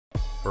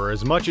For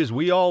as much as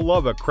we all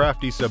love a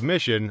crafty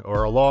submission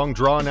or a long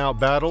drawn-out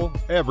battle,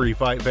 every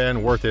fight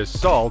fan worth his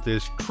salt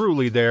is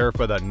truly there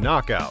for the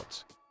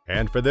knockouts.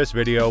 And for this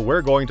video,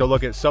 we're going to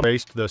look at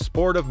the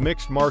sport of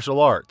mixed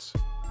martial arts.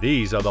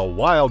 These are the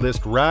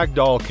wildest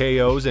ragdoll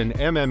KOs in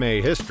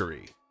MMA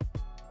history.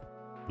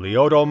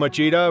 Lyoto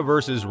Machida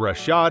vs.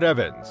 Rashad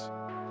Evans.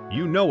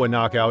 You know a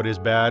knockout is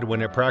bad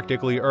when it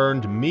practically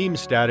earned meme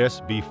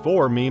status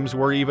before memes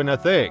were even a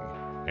thing.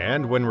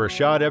 And when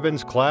Rashad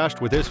Evans clashed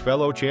with his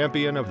fellow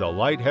champion of the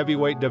light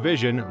heavyweight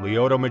division,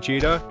 Lyoto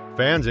Machida,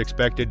 fans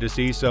expected to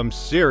see some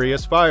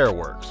serious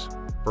fireworks.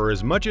 For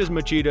as much as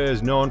Machida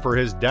is known for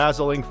his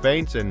dazzling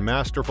feints and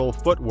masterful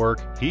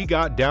footwork, he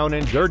got down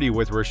and dirty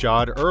with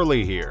Rashad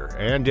early here,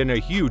 and in a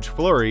huge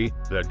flurry,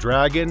 the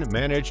Dragon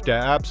managed to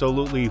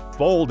absolutely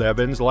fold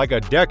Evans like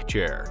a deck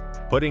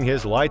chair, putting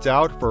his lights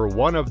out for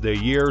one of the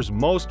year's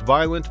most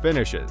violent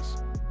finishes.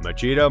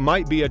 Machida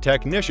might be a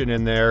technician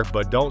in there,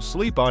 but don't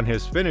sleep on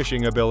his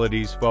finishing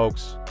abilities,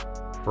 folks.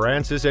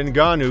 Francis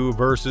Ngannou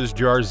vs.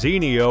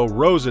 Jairzinho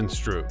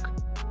Rozenstruik.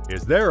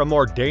 Is there a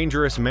more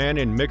dangerous man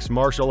in mixed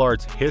martial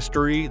arts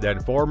history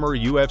than former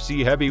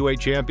UFC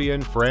heavyweight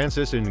champion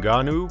Francis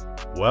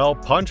Ngannou? Well,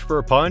 punch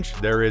for punch,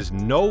 there is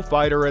no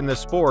fighter in the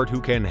sport who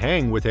can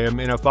hang with him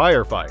in a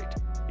firefight.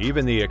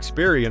 Even the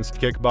experienced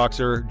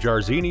kickboxer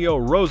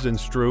Jairzinho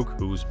Rozenstruik,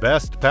 whose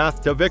best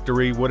path to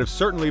victory would have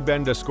certainly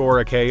been to score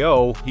a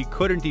KO, he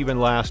couldn't even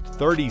last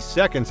 30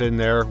 seconds in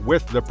there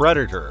with the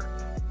Predator.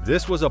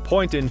 This was a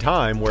point in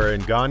time where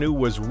Ngannou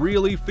was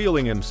really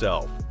feeling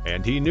himself,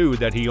 and he knew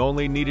that he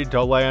only needed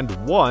to land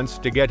once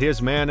to get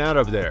his man out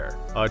of there.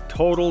 A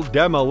total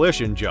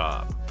demolition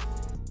job.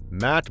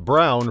 Matt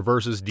Brown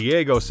vs.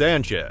 Diego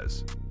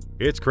Sanchez.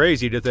 It's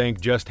crazy to think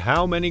just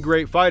how many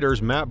great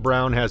fighters Matt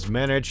Brown has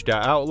managed to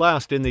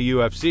outlast in the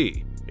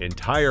UFC.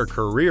 Entire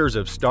careers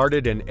have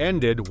started and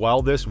ended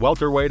while this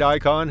welterweight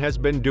icon has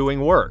been doing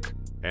work.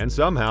 And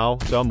somehow,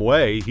 some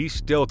way, he's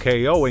still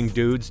KOing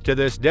dudes to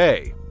this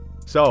day.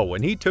 So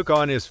when he took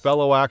on his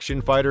fellow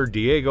action fighter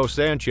Diego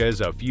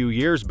Sanchez a few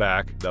years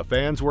back, the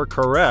fans were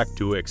correct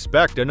to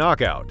expect a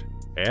knockout.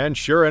 And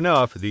sure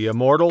enough, the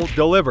Immortal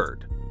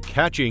delivered,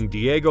 catching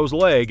Diego's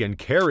leg and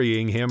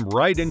carrying him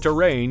right into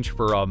range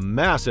for a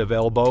massive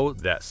elbow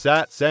that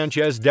sat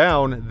Sanchez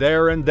down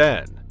there and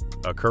then.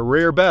 A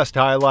career best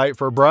highlight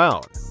for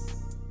Brown.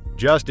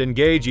 Justin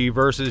Gaethje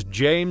vs.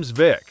 James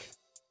Vick.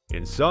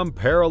 In some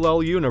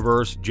parallel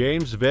universe,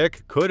 James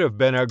Vick could have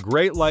been a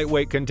great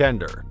lightweight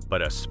contender,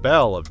 but a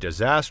spell of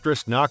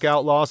disastrous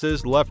knockout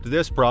losses left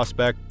this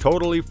prospect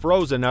totally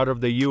frozen out of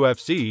the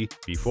UFC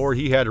before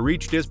he had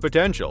reached his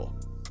potential.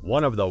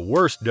 One of the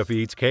worst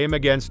defeats came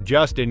against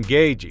Justin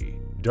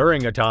Gaethje,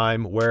 during a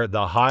time where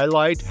the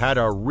highlight had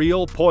a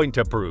real point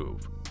to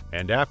prove.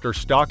 And after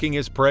stalking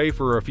his prey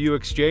for a few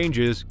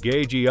exchanges,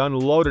 Gaethje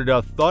unloaded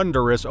a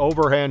thunderous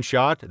overhand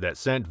shot that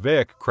sent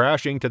Vick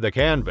crashing to the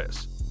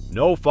canvas.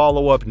 No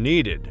follow-up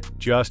needed,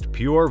 just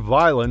pure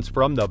violence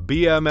from the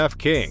BMF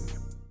King.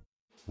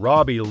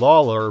 Robbie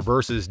Lawler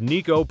vs.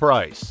 Niko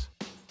Price.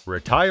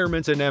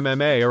 Retirements in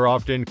MMA are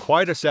often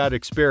quite a sad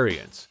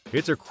experience.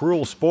 It's a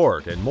cruel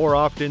sport, and more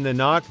often than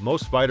not,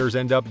 most fighters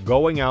end up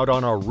going out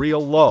on a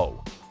real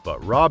low.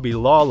 But Robbie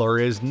Lawler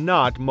is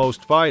not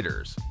most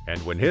fighters, and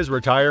when his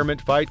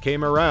retirement fight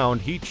came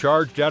around, he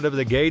charged out of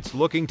the gates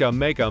looking to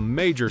make a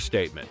major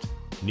statement.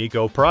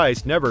 Niko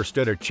Price never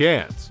stood a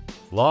chance.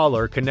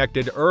 Lawler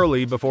connected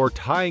early before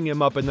tying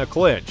him up in the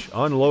clinch,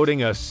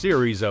 unloading a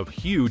series of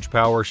huge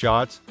power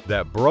shots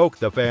that broke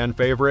the fan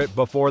favorite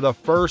before the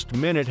first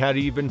minute had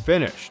even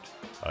finished.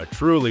 A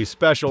truly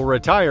special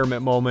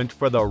retirement moment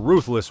for the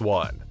ruthless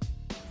one.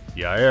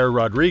 Yair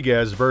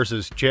Rodriguez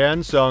vs.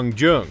 Chan Sung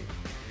Jung.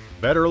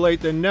 Better late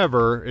than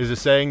never is a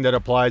saying that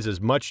applies as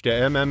much to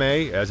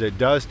MMA as it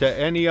does to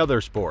any other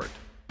sport.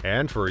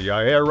 And for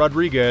Yair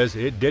Rodriguez,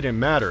 it didn't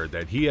matter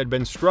that he had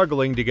been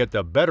struggling to get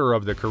the better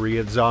of the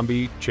Korean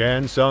zombie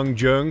Chan Sung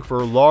Jung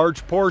for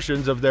large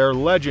portions of their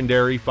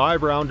legendary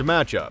 5-round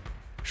matchup.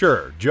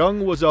 Sure,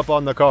 Jung was up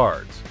on the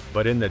cards,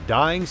 but in the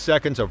dying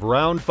seconds of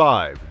round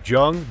 5,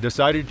 Jung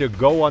decided to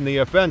go on the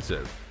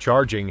offensive,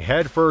 charging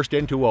headfirst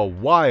into a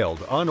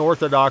wild,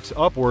 unorthodox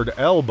upward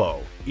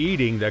elbow,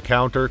 eating the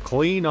counter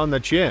clean on the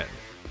chin.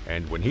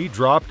 And when he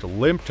dropped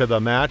limp to the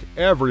mat,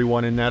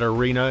 everyone in that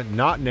arena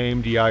not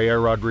named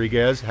Yair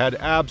Rodriguez had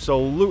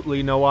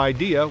absolutely no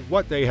idea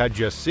what they had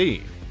just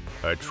seen.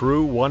 A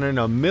true 1 in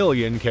a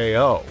million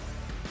KO.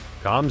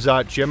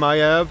 Khamzat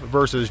Chimaev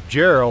vs.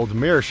 Gerald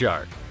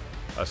Meerschaert.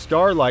 A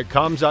star like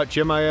Khamzat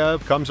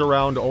Chimaev comes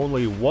around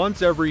only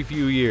once every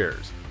few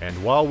years,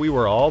 and while we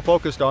were all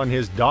focused on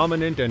his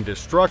dominant and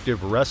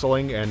destructive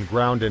wrestling and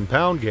ground and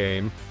pound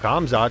game,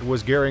 Khamzat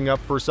was gearing up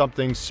for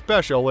something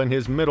special in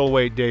his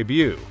middleweight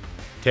debut.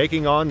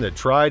 Taking on the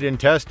tried and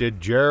tested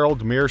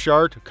Gerald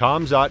Meerschaert,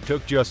 Khamzat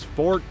took just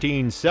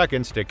 14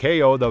 seconds to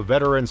KO the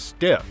veteran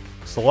stiff,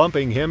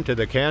 slumping him to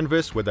the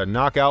canvas with a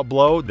knockout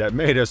blow that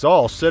made us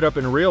all sit up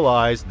and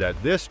realize that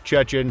this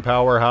Chechen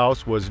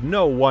powerhouse was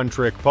no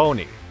one-trick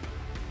pony.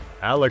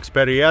 Alex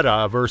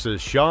Pereira vs.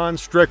 Sean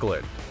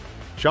Strickland.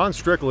 Sean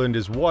Strickland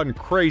is one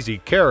crazy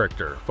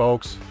character,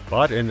 folks,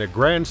 but in the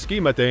grand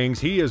scheme of things,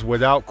 he is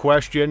without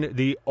question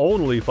the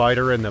only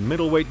fighter in the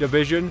middleweight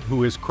division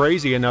who is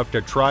crazy enough to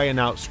try and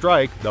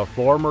outstrike the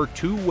former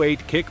two-weight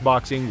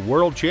kickboxing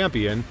world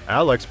champion,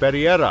 Alex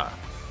Pereira.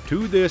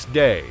 To this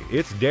day,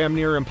 it's damn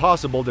near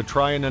impossible to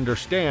try and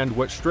understand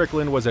what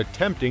Strickland was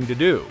attempting to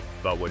do.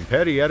 But when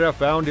Pereira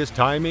found his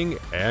timing,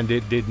 and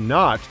it did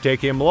not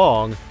take him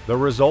long, the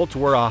results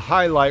were a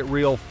highlight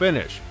reel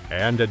finish,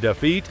 and a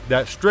defeat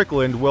that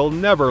Strickland will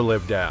never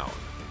live down.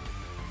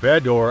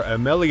 Fedor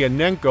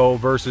Emelianenko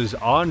versus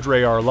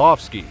Andrei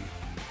Arlovski.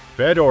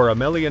 Fedor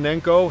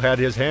Emelianenko had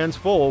his hands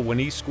full when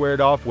he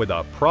squared off with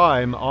a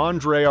prime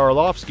Andrei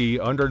Arlovski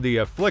under the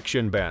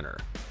Affliction banner.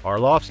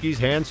 Arlovski's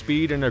hand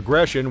speed and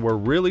aggression were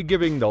really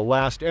giving the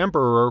last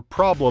emperor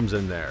problems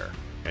in there.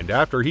 And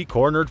after he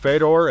cornered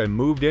Fedor and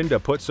moved in to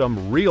put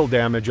some real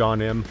damage on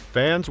him,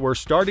 fans were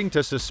starting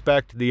to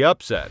suspect the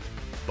upset.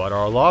 But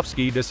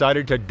Arlovski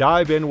decided to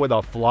dive in with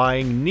a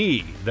flying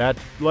knee that,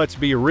 let's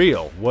be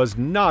real, was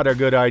not a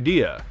good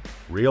idea.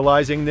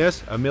 Realizing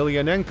this,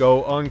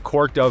 Emelianenko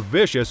uncorked a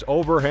vicious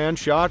overhand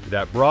shot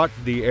that brought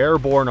the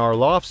airborne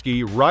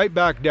Arlovski right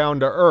back down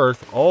to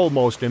earth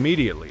almost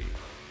immediately.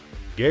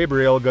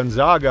 Gabriel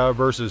Gonzaga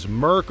versus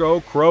Mirko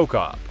Cro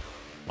Cop.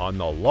 On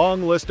the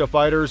long list of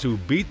fighters who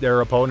beat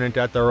their opponent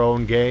at their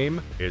own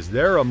game, is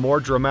there a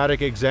more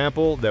dramatic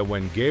example than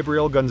when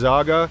Gabriel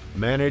Gonzaga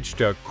managed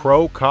to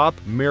Cro Cop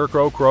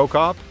Mirko Cro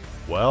Cop?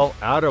 Well,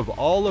 out of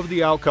all of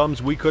the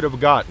outcomes we could have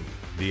gotten,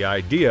 the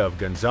idea of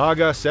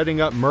Gonzaga setting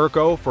up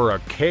Mirko for a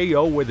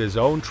KO with his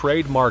own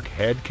trademark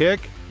head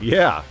kick?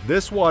 Yeah,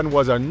 this one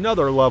was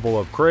another level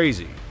of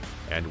crazy.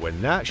 And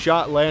when that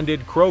shot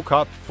landed, Cro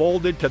Cop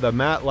folded to the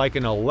mat like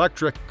an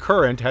electric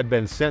current had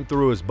been sent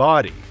through his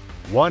body.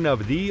 One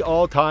of the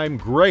all-time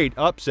great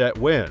upset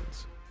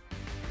wins.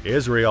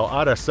 Israel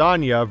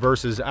Adesanya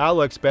versus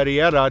Alex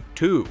Pereira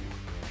 2.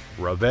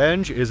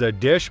 Revenge is a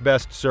dish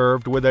best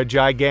served with a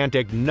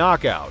gigantic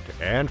knockout,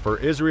 and for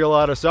Israel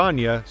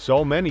Adesanya,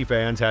 so many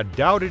fans had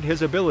doubted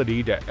his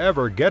ability to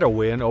ever get a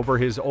win over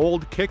his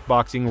old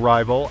kickboxing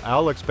rival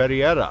Alex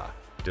Pereira.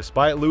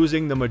 Despite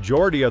losing the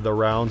majority of the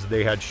rounds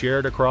they had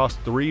shared across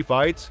 3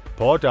 fights,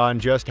 Potan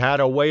just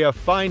had a way of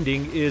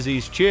finding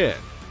Izzy's chin.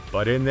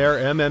 But in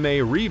their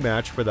MMA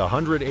rematch for the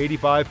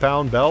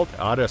 185-pound belt,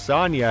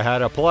 Adesanya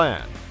had a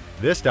plan.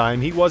 This time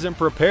he wasn't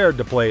prepared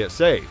to play it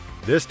safe.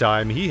 This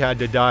time he had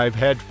to dive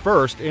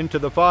headfirst into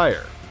the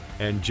fire.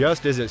 And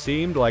just as it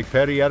seemed like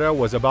Pereira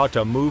was about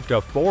to move to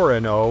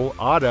 4-0,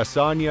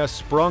 Adesanya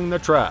sprung the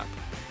trap.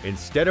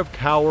 Instead of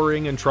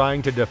cowering and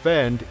trying to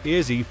defend,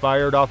 Izzy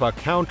fired off a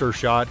counter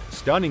shot,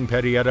 stunning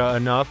Pereira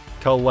enough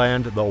to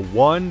land the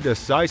one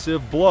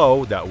decisive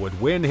blow that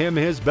would win him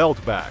his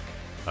belt back.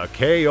 A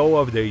KO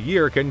of the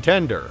Year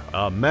contender,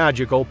 a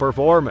magical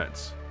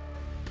performance.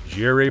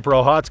 Jiří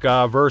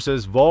Procházka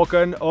versus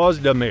Volkan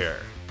Ozdemir.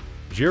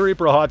 Jiří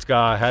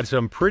Procházka had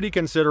some pretty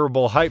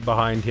considerable hype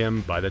behind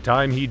him by the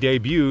time he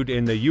debuted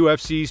in the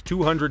UFC's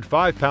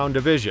 205-pound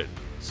division.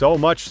 So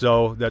much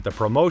so that the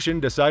promotion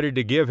decided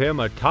to give him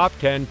a top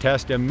 10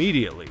 test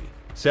immediately,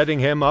 setting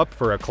him up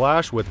for a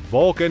clash with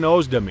Volkan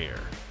Ozdemir.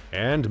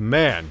 And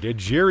man, did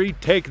Jiří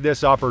take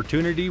this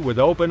opportunity with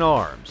open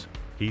arms.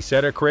 He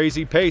set a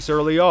crazy pace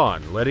early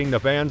on, letting the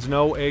fans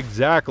know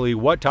exactly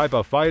what type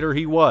of fighter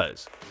he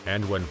was.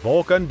 And when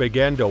Volkan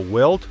began to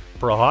wilt,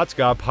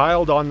 Procházka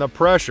piled on the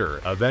pressure,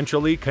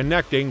 eventually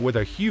connecting with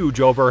a huge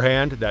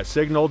overhand that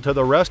signaled to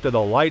the rest of the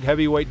light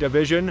heavyweight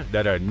division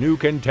that a new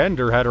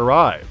contender had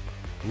arrived.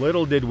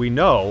 Little did we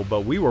know,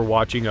 but we were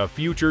watching a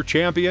future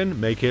champion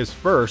make his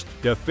first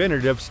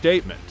definitive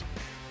statement.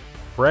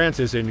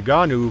 Francis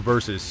Ngannou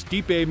versus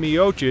Stipe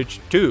Miocic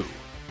 2.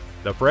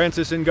 The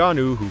Francis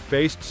Ngannou who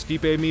faced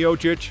Stipe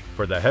Miocic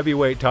for the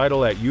heavyweight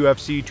title at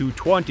UFC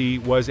 220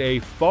 was a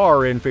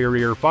far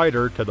inferior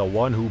fighter to the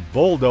one who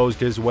bulldozed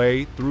his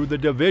way through the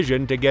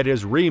division to get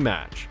his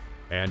rematch.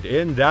 And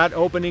in that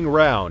opening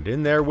round,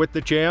 in there with the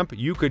champ,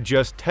 you could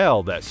just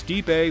tell that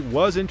Stipe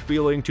wasn't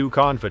feeling too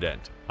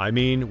confident. I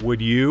mean,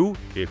 would you,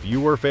 if you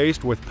were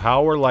faced with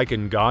power like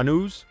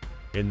Ngannou's?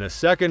 In the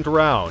second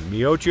round,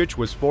 Miocic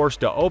was forced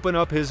to open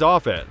up his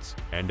offense,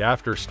 and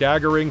after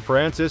staggering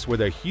Francis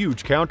with a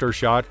huge counter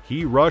shot,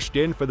 he rushed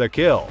in for the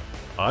kill.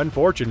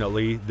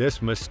 Unfortunately,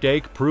 this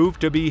mistake proved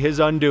to be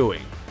his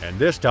undoing, and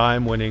this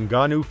time when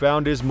Ngannou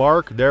found his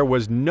mark, there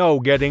was no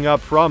getting up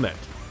from it.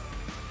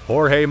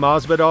 Jorge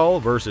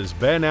Masvidal versus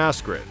Ben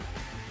Askren.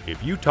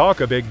 If you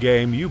talk a big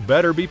game, you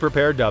better be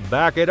prepared to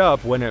back it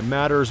up when it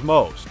matters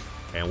most.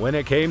 And when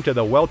it came to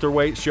the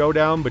welterweight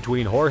showdown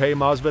between Jorge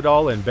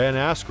Masvidal and Ben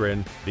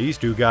Askren, these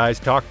two guys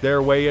talked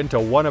their way into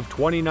one of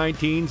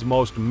 2019's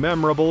most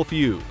memorable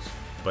feuds.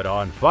 But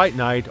on fight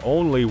night,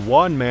 only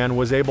one man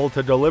was able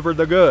to deliver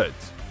the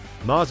goods.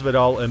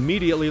 Masvidal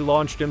immediately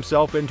launched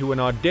himself into an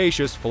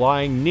audacious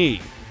flying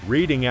knee,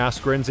 reading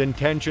Askren's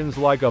intentions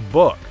like a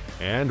book.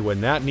 And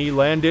when that knee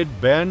landed,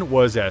 Ben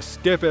was as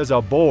stiff as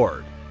a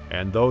board.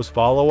 And those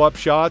follow-up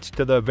shots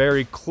to the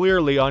very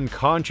clearly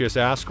unconscious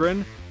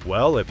Askren,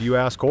 Well, if you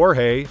ask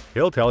Jorge,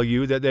 he'll tell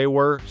you that they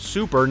were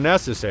super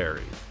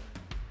necessary.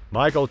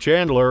 Michael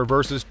Chandler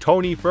versus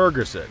Tony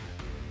Ferguson.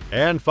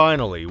 And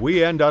finally,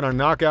 we end on a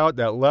knockout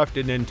that left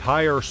an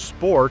entire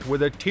sport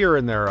with a tear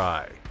in their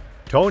eye.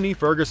 Tony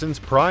Ferguson's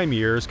prime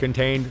years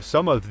contained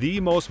some of the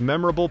most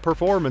memorable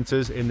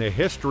performances in the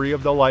history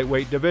of the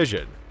lightweight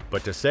division,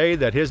 but to say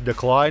that his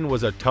decline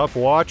was a tough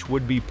watch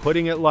would be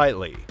putting it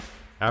lightly.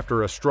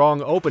 After a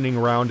strong opening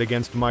round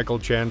against Michael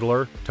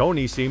Chandler,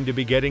 Tony seemed to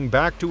be getting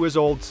back to his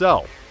old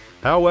self.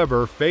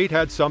 However, fate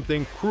had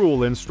something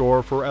cruel in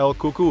store for El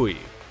Cucuy,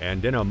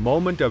 and in a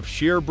moment of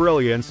sheer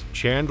brilliance,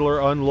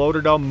 Chandler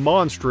unloaded a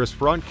monstrous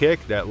front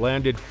kick that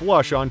landed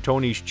flush on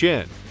Tony's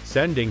chin,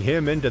 sending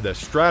him into the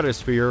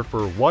stratosphere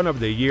for one of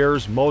the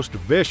year's most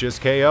vicious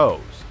KOs.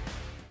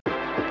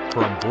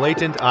 From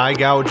blatant eye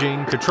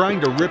gouging to trying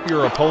to rip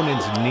your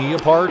opponent's knee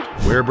apart,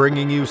 we're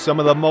bringing you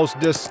some of the most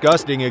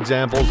disgusting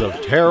examples of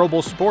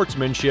terrible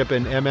sportsmanship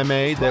in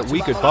MMA that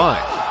we could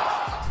find.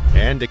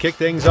 And to kick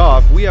things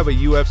off, we have a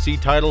UFC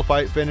title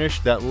fight finish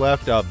that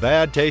left a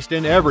bad taste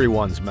in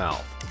everyone's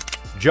mouth.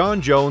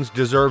 Jon Jones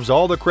deserves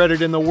all the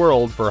credit in the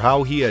world for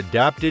how he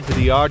adapted to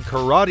the odd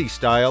karate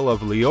style of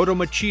Lyoto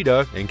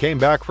Machida and came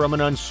back from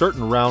an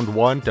uncertain round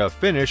 1 to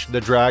finish the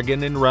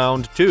Dragon in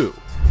round 2.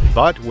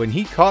 But when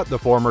he caught the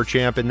former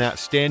champ in that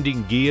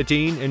standing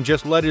guillotine and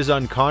just let his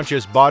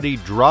unconscious body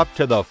drop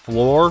to the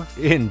floor,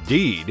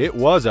 indeed, it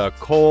was a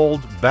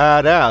cold,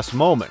 badass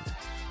moment.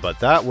 But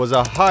that was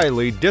a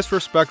highly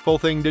disrespectful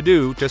thing to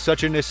do to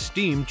such an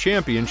esteemed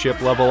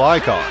championship-level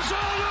icon.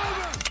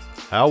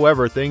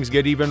 However, things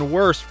get even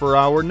worse for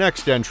our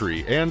next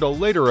entry and a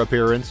later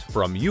appearance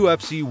from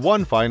UFC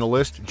 1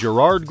 finalist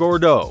Gerard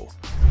Gordeau.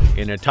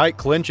 In a tight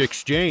clinch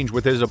exchange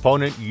with his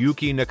opponent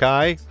Yuki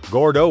Nakai,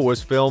 Gordeau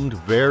was filmed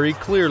very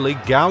clearly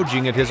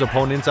gouging at his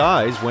opponent's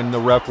eyes when the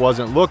ref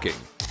wasn't looking.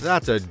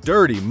 That's a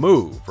dirty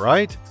move,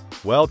 right?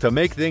 Well, to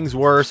make things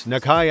worse,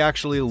 Nakai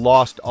actually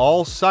lost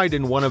all sight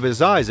in one of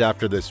his eyes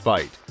after this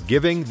fight,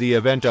 giving the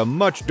event a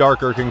much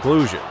darker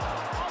conclusion.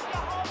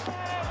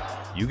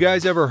 You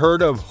guys ever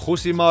heard of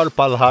Josimar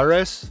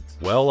Palhares?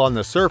 Well, on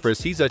the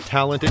surface, he's a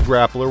talented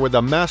grappler with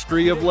a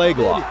mastery of leg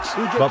locks.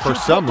 But for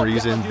some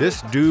reason,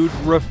 this dude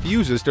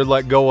refuses to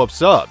let go of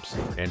subs.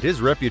 And his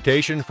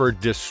reputation for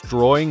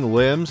destroying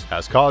limbs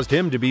has caused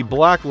him to be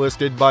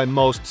blacklisted by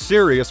most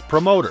serious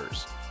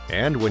promoters.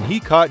 And when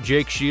he caught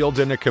Jake Shields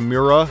in a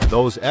Kimura,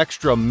 those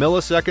extra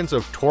milliseconds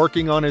of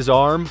torquing on his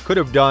arm could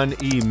have done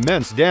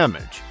immense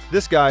damage.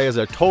 This guy is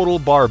a total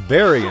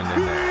barbarian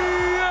in there.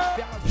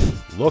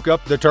 Look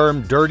up the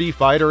term dirty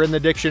fighter in the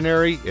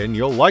dictionary and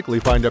you'll likely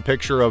find a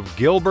picture of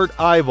Gilbert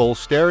Yvel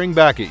staring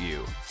back at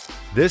you.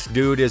 This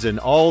dude is an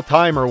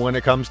all-timer when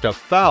it comes to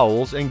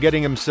fouls and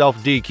getting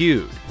himself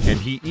DQ'd, and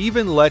he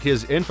even let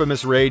his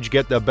infamous rage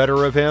get the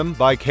better of him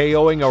by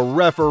KOing a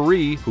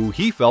referee who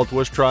he felt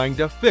was trying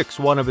to fix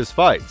one of his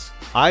fights.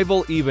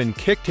 Yvel even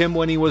kicked him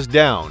when he was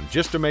down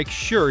just to make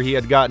sure he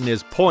had gotten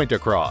his point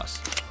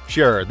across.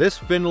 Sure, this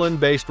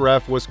Finland-based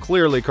ref was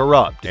clearly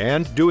corrupt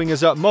and doing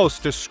his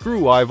utmost to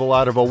screw Yvel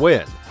out of a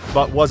win.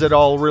 But was it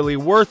all really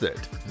worth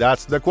it?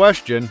 That's the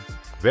question.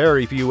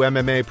 Very few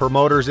MMA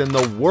promoters in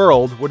the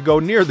world would go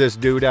near this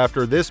dude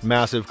after this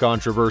massive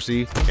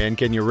controversy, and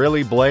can you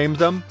really blame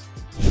them?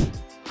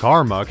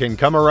 Karma can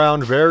come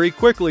around very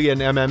quickly in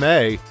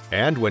MMA,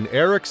 and when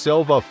Eric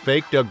Silva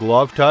faked a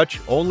glove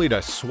touch only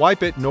to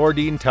swipe at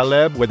Nordine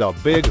Taleb with a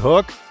big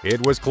hook, it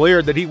was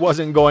clear that he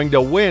wasn't going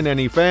to win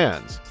any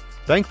fans.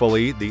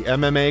 Thankfully, the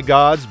MMA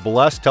gods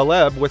blessed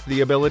Taleb with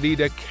the ability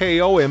to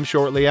KO him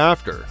shortly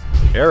after.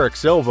 Eric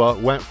Silva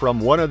went from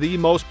one of the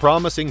most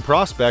promising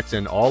prospects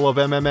in all of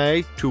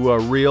MMA to a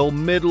real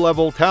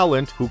mid-level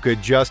talent who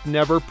could just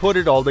never put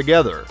it all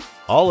together.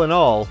 All in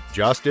all,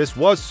 justice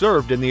was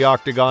served in the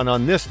octagon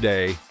on this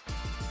day.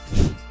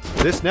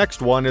 This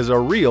next one is a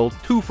real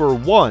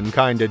 2-for-1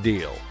 kind of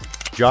deal.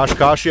 Josh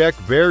Koscheck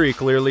very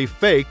clearly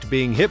faked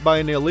being hit by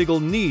an illegal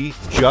knee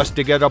just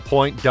to get a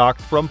point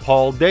docked from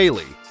Paul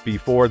Daly,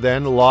 before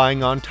then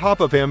lying on top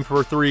of him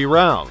for 3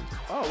 rounds.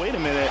 Oh, wait a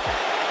minute.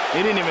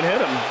 He didn't even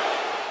hit him.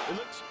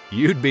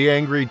 You'd be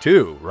angry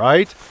too,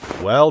 right?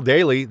 Well,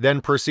 Daly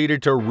then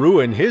proceeded to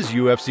ruin his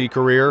UFC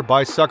career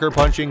by sucker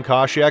punching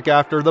Koscheck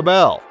after the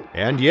bell.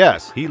 And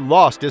yes, he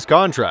lost his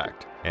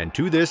contract. And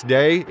to this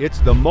day, it's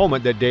the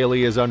moment that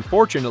Daly is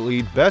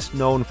unfortunately best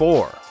known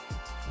for.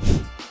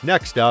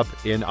 Next up,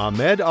 in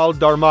Ahmed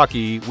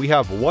Al-Darmaki, we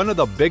have one of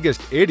the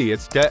biggest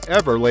idiots to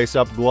ever lace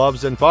up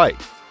gloves and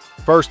fight.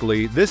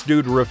 Firstly, this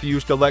dude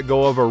refused to let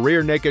go of a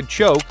rear naked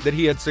choke that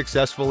he had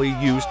successfully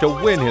used to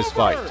win his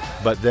fight.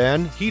 But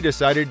then, he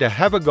decided to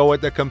have a go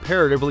at the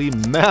comparatively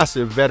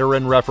massive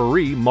veteran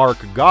referee Mark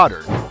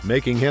Goddard,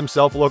 making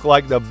himself look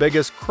like the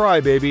biggest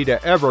crybaby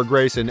to ever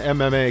grace an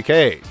MMA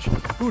cage.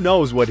 Who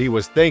knows what he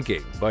was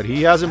thinking, but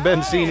he hasn't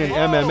been seen in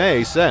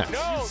MMA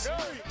since.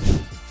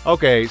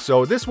 Okay,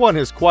 so this one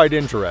is quite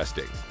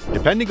interesting.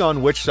 Depending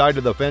on which side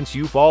of the fence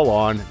you fall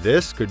on,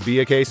 this could be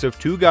a case of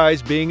 2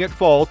 guys being at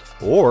fault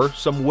or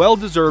some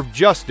well-deserved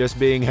justice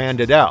being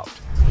handed out.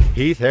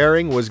 Heath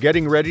Herring was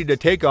getting ready to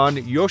take on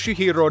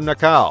Yoshihiro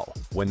Nakao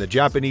when the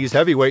Japanese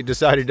heavyweight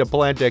decided to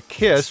plant a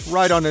kiss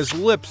right on his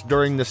lips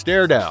during the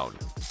stare-down.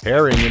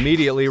 Herring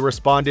immediately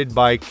responded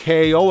by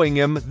KOing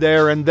him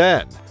there and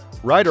then.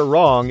 Right or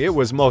wrong, it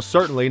was most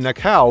certainly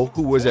Nakao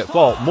who was at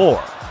fault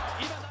more.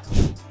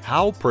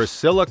 How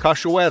Priscilla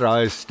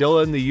Cachoeira is still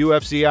in the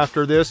UFC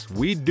after this,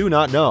 we do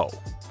not know.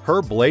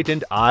 Her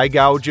blatant eye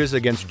gouges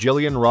against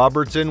Jillian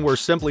Robertson were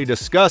simply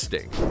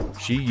disgusting.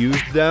 She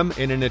used them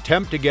in an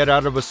attempt to get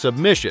out of a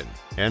submission,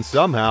 and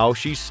somehow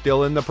she's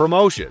still in the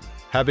promotion,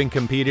 having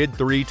competed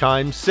 3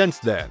 times since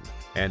then.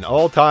 An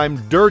all-time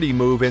dirty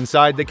move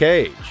inside the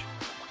cage.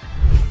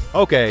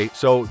 Okay,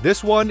 so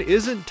this one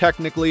isn't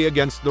technically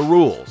against the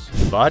rules,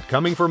 but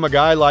coming from a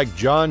guy like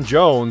John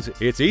Jones,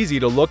 it's easy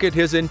to look at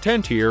his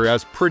intent here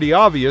as pretty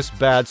obvious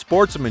bad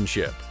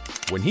sportsmanship.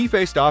 When he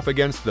faced off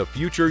against the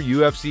future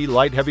UFC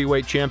light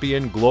heavyweight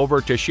champion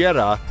Glover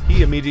Teixeira,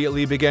 he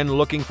immediately began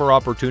looking for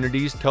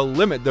opportunities to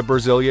limit the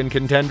Brazilian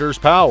contender's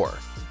power.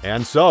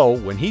 And so,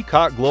 when he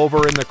caught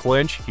Glover in the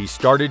clinch, he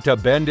started to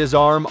bend his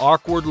arm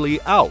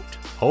awkwardly out,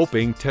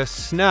 hoping to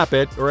snap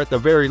it or at the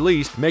very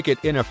least make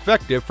it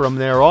ineffective from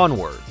there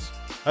onwards.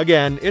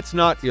 Again, it's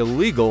not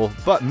illegal,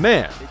 but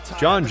man,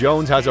 John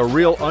Jones has a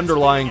real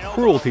underlying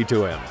cruelty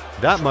to him.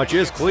 That much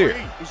is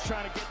clear.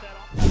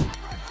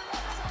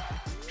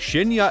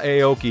 Shinya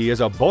Aoki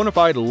is a bona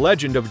fide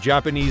legend of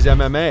Japanese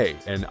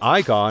MMA, an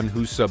icon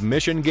whose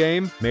submission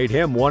game made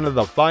him one of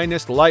the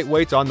finest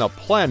lightweights on the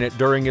planet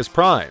during his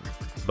prime.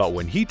 But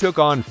when he took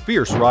on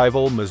fierce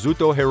rival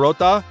Mizuto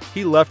Hirota,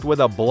 he left with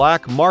a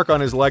black mark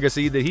on his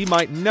legacy that he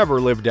might never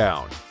live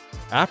down.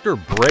 After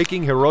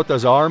breaking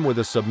Hirota's arm with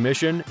a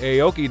submission,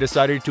 Aoki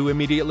decided to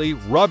immediately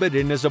rub it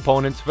in his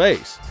opponent's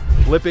face,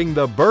 flipping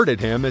the bird at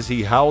him as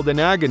he howled in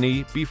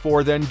agony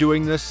before then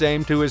doing the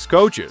same to his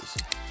coaches.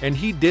 And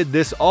he did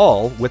this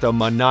all with a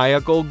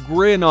maniacal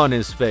grin on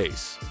his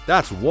face.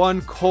 That's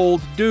one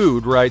cold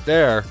dude right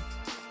there.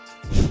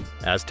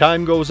 As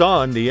time goes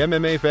on, the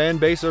MMA fan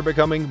base are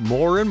becoming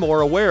more and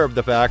more aware of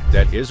the fact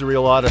that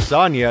Israel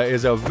Adesanya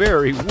is a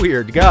very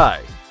weird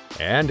guy.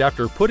 And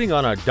after putting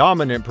on a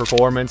dominant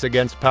performance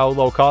against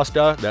Paulo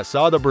Costa that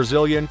saw the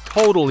Brazilian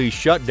totally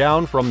shut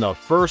down from the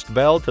first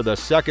bell to the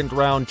second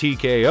round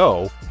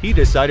TKO, he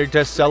decided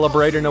to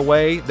celebrate in a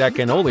way that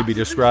can only be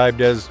described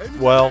as,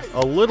 well,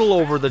 a little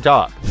over the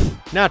top.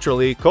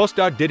 Naturally,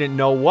 Costa didn't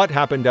know what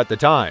happened at the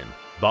time,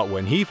 but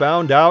when he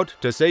found out,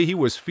 to say he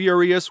was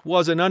furious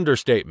was an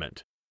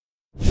understatement.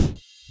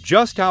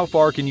 Just how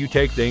far can you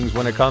take things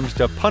when it comes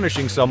to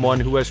punishing someone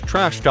who has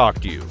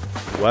trash-talked you?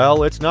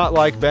 Well, it's not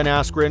like Ben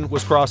Askren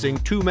was crossing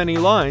too many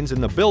lines in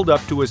the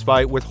build-up to his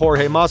fight with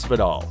Jorge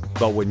Masvidal.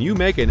 But when you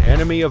make an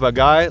enemy of a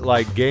guy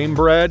like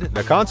Gamebred,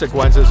 the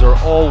consequences are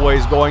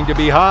always going to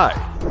be high.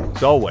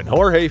 So when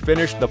Jorge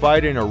finished the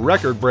fight in a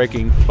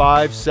record-breaking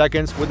 5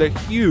 seconds with a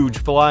huge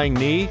flying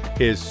knee,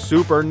 his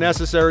super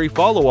necessary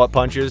follow-up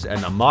punches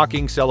and the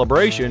mocking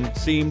celebration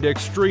seemed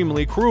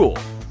extremely cruel.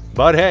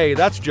 But hey,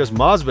 that's just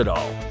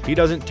Masvidal. He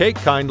doesn't take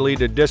kindly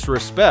to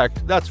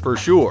disrespect, that's for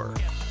sure.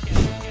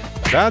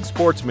 Bad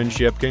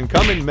sportsmanship can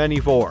come in many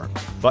forms,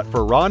 but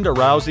for Ronda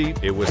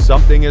Rousey, it was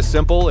something as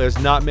simple as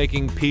not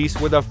making peace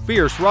with a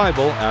fierce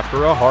rival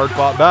after a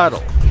hard-fought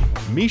battle.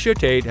 Miesha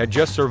Tate had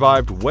just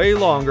survived way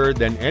longer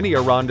than any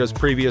of Ronda's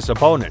previous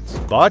opponents,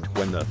 but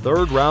when the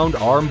third round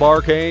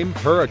armbar came,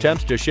 her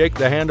attempts to shake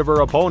the hand of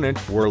her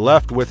opponent were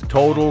left with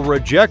total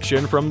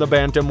rejection from the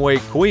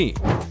bantamweight queen.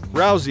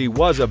 Rousey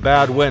was a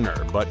bad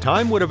winner, but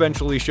time would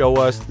eventually show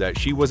us that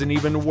she was an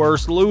even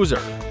worse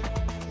loser.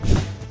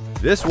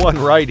 This one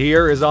right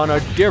here is on a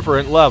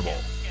different level.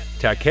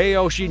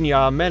 Takeo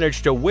Shinya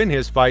managed to win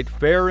his fight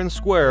fair and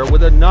square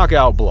with a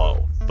knockout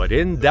blow, but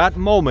in that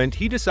moment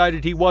he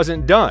decided he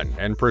wasn't done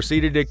and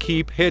proceeded to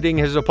keep hitting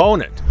his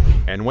opponent.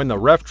 And when the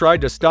ref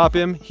tried to stop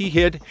him, he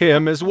hit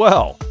him as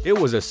well. It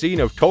was a scene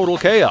of total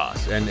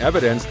chaos and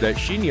evidence that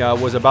Shinya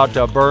was about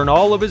to burn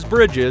all of his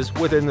bridges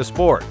within the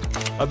sport.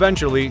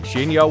 Eventually,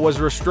 Shinya was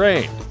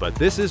restrained, but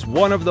this is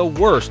one of the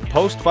worst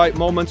post-fight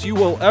moments you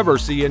will ever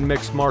see in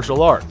mixed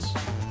martial arts.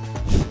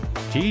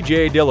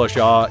 TJ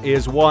Dillashaw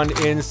is one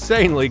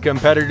insanely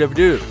competitive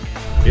dude.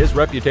 His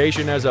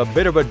reputation as a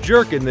bit of a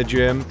jerk in the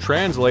gym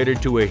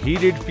translated to a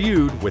heated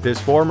feud with his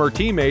former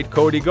teammate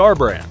Cody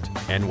Garbrandt.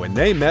 And when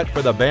they met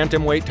for the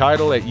bantamweight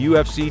title at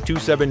UFC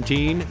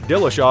 217,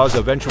 Dillashaw's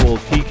eventual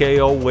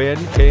TKO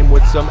win came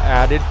with some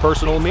added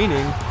personal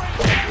meaning.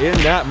 And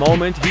in that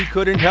moment, he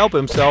couldn't help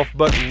himself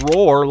but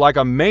roar like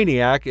a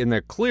maniac in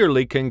the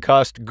clearly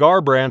concussed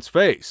Garbrandt's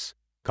face.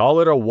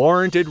 Call it a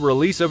warranted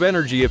release of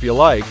energy if you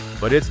like,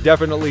 but it's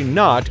definitely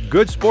not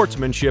good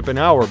sportsmanship in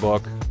our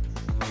book.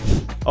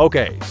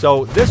 Okay,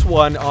 so this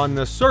one on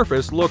the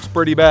surface looks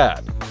pretty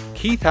bad.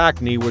 Keith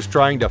Hackney was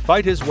trying to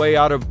fight his way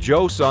out of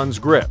Joe Sun's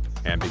grip,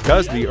 and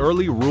because the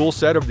early rule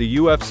set of the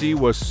UFC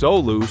was so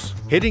loose,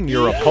 hitting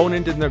your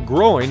opponent in the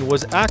groin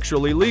was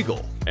actually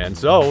legal. And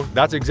so,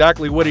 that's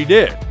exactly what he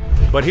did.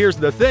 But here's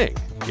the thing,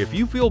 If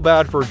you feel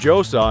bad for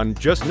Joe-san,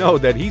 just know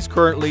that he's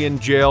currently in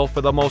jail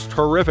for the most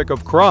horrific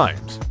of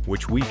crimes,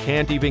 which we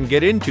can't even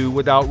get into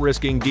without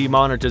risking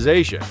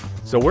demonetization.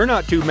 So we're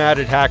not too mad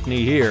at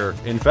Hackney here.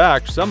 In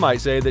fact, some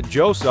might say that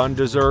Joe-san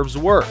deserves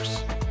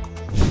worse.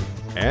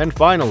 And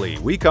finally,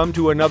 we come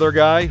to another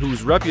guy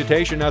whose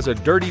reputation as a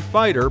dirty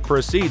fighter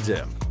precedes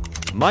him.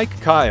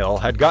 Mike Kyle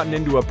had gotten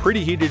into a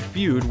pretty heated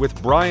feud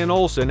with Brian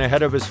Olsen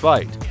ahead of his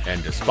fight,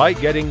 and despite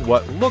getting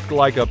what looked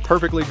like a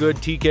perfectly good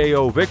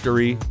TKO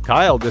victory,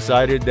 Kyle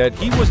decided that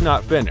he was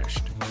not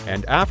finished.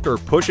 And after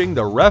pushing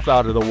the ref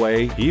out of the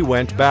way, he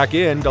went back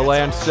in to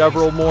land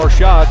several more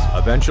shots,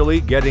 eventually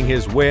getting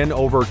his win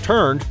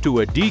overturned to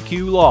a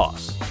DQ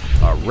loss.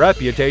 A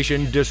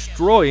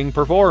reputation-destroying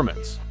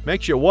performance.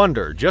 Makes you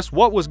wonder just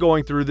what was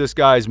going through this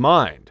guy's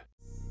mind.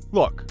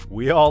 Look,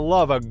 we all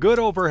love a good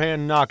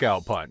overhand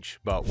knockout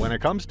punch, but when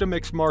it comes to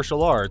mixed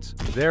martial arts,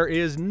 there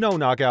is no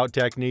knockout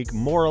technique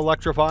more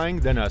electrifying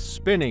than a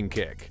spinning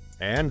kick.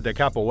 And the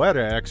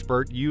capoeira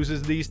expert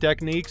uses these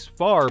techniques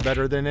far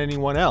better than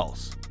anyone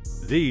else.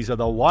 These are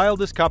the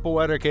wildest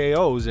capoeira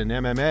KOs in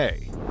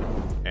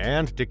MMA.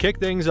 And to kick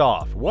things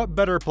off, what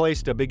better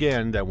place to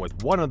begin than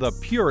with one of the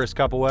purest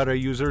capoeira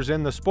users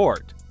in the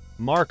sport?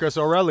 Marcus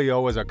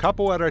Aurelio is a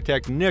capoeira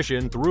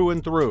technician through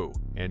and through,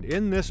 and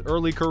in this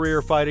early career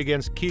fight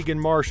against Keegan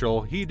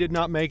Marshall, he did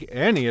not make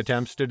any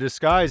attempts to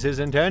disguise his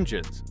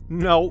intentions.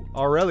 No,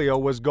 Aurelio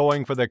was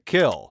going for the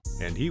kill,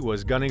 and he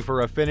was gunning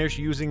for a finish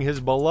using his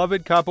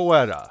beloved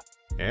capoeira.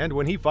 And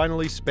when he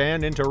finally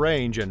spanned into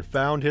range and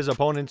found his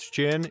opponent's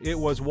chin, it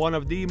was one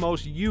of the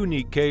most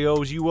unique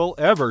KOs you will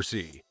ever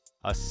see.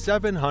 A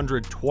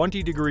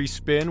 720-degree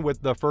spin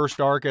with the first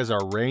arc as a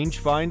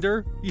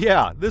rangefinder?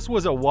 Yeah, this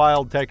was a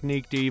wild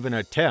technique to even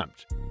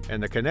attempt.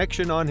 And the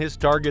connection on his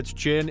target's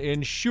chin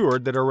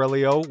ensured that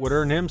Aurelio would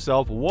earn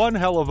himself one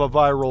hell of a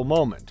viral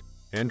moment.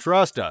 And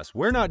trust us,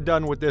 we're not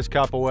done with this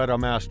capoeira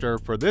master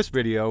for this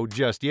video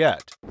just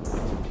yet.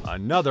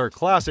 Another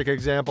classic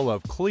example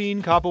of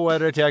clean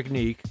capoeira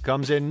technique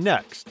comes in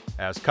next,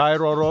 as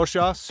Cairo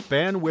Rocha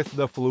span with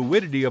the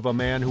fluidity of a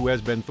man who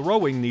has been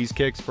throwing these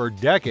kicks for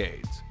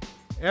decades.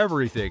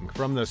 Everything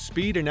from the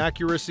speed and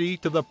accuracy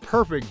to the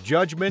perfect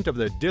judgment of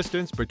the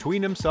distance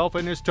between himself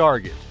and his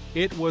target.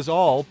 It was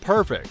all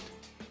perfect.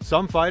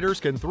 Some fighters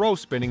can throw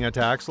spinning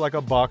attacks like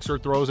a boxer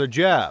throws a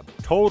jab,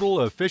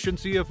 total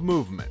efficiency of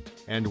movement.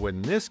 And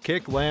when this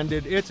kick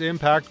landed, its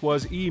impact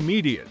was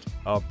immediate,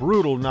 a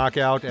brutal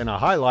knockout and a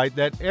highlight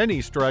that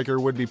any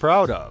striker would be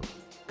proud of.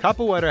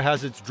 Capoeira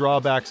has its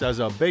drawbacks as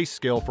a base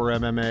skill for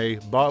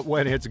MMA, but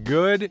when it's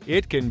good,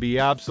 it can be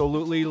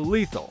absolutely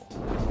lethal.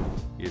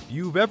 If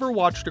you've ever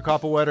watched a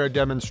capoeira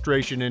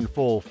demonstration in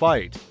full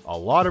fight, a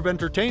lot of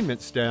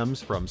entertainment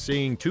stems from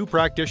seeing two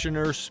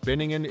practitioners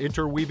spinning and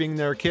interweaving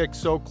their kicks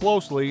so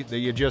closely that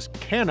you just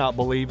cannot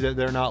believe that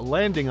they're not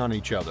landing on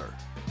each other.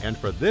 And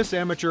for this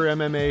amateur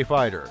MMA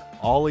fighter,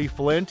 Ollie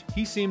Flint,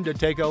 he seemed to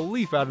take a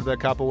leaf out of the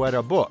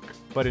capoeira book.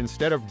 But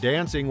instead of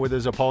dancing with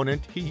his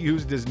opponent, he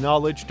used his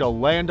knowledge to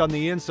land on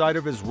the inside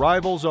of his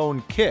rival's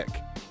own kick.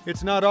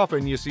 It's not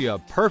often you see a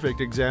perfect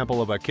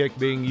example of a kick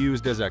being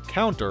used as a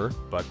counter,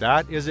 but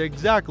that is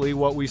exactly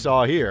what we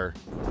saw here.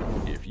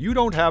 If you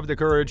don't have the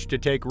courage to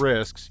take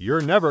risks, you're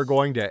never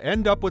going to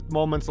end up with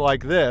moments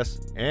like this.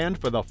 And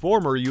for the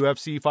former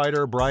UFC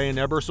fighter Brian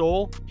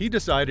Ebersole, he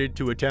decided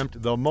to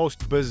attempt the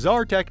most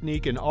bizarre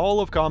technique in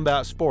all of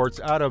combat sports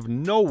out of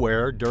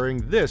nowhere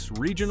during this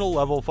regional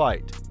level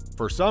fight.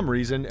 For some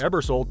reason,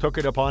 Ebersole took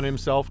it upon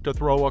himself to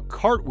throw a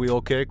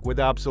cartwheel kick with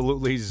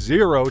absolutely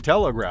zero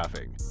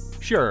telegraphing.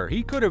 Sure,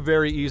 he could have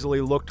very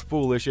easily looked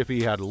foolish if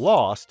he had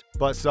lost,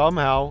 but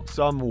somehow,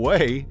 some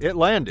way, it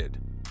landed.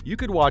 You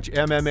could watch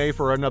MMA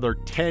for another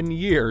 10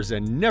 years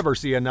and never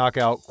see a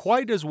knockout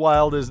quite as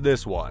wild as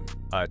this one.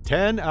 A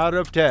 10 out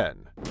of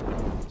 10.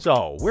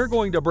 So, we're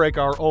going to break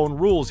our own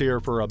rules here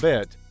for a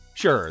bit.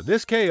 Sure,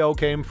 this KO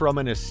came from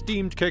an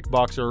esteemed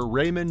kickboxer,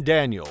 Raymond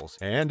Daniels,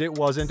 and it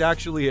wasn't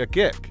actually a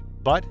kick.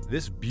 But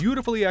this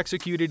beautifully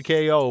executed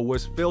KO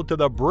was filled to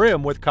the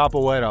brim with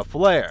capoeira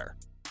flair.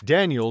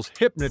 Daniels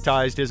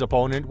hypnotized his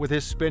opponent with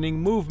his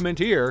spinning movement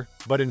here,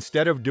 but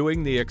instead of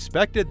doing the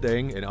expected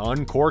thing and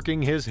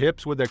uncorking his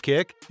hips with a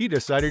kick, he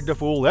decided to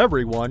fool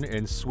everyone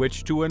and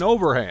switch to an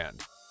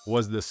overhand.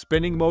 Was the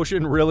spinning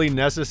motion really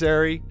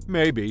necessary?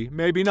 Maybe,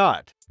 maybe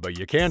not. But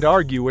you can't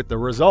argue with the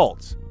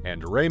results,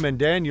 and Raymond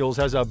Daniels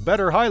has a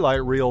better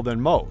highlight reel than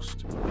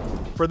most.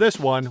 For this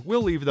one,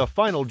 we'll leave the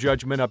final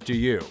judgment up to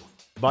you.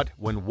 But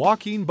when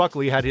Joaquin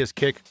Buckley had his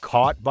kick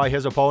caught by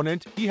his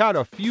opponent, he had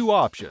a few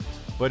options.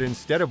 But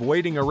instead of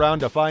waiting around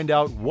to find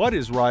out what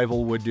his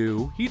rival would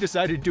do, he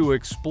decided to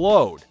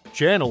explode,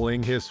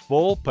 channeling his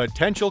full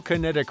potential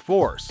kinetic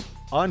force,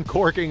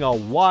 uncorking a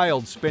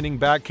wild spinning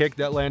back kick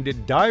that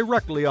landed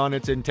directly on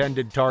its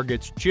intended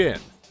target's chin.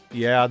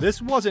 Yeah,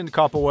 this wasn't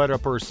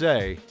capoeira per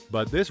se,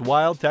 but this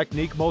wild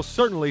technique most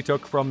certainly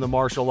took from the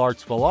martial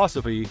arts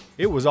philosophy.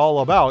 It was all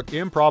about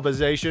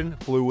improvisation,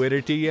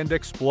 fluidity, and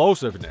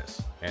explosiveness,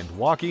 and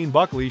Joaquin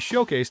Buckley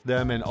showcased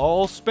them in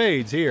all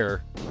spades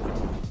here.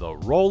 The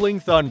rolling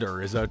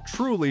thunder is a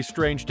truly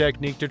strange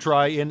technique to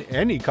try in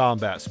any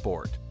combat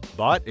sport.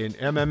 But in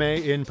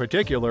MMA in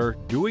particular,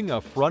 doing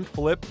a front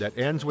flip that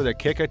ends with a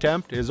kick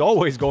attempt is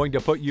always going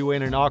to put you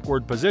in an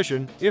awkward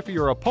position if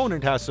your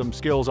opponent has some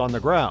skills on the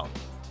ground.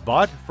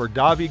 But for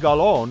Davy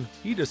Galon,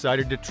 he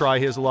decided to try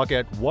his luck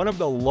at one of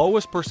the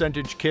lowest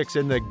percentage kicks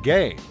in the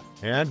game.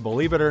 And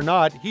believe it or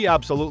not, he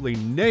absolutely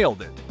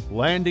nailed it,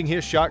 landing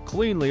his shot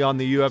cleanly on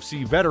the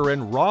UFC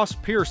veteran Ross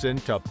Pearson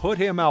to put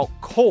him out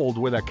cold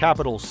with a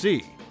capital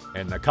C.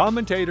 And the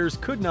commentators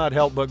could not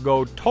help but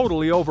go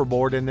totally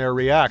overboard in their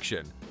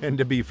reaction. And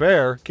to be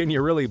fair, can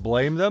you really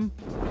blame them?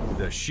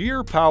 The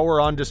sheer power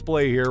on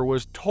display here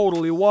was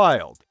totally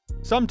wild.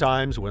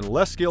 Sometimes when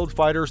less skilled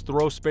fighters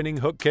throw spinning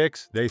hook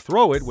kicks, they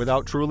throw it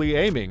without truly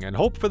aiming and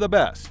hope for the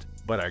best.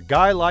 But a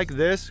guy like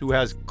this, who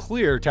has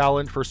clear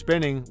talent for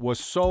spinning, was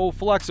so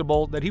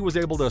flexible that he was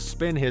able to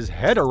spin his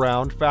head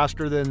around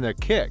faster than the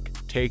kick,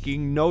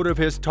 taking note of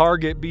his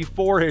target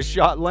before his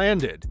shot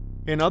landed.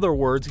 In other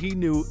words, he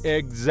knew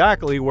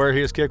exactly where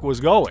his kick was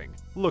going,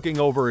 looking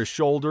over his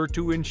shoulder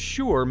to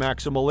ensure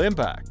maximal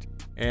impact.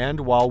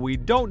 And while we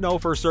don't know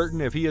for certain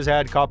if he has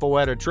had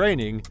capoeira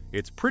training,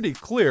 it's pretty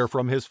clear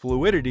from his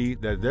fluidity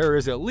that there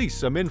is at least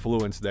some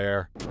influence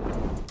there.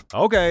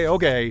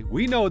 Okay,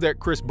 we know that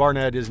Chris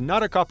Barnett is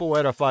not a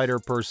capoeira fighter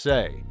per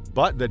se,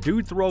 but the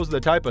dude throws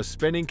the type of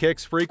spinning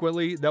kicks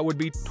frequently that would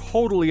be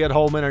totally at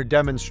home in a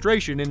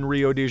demonstration in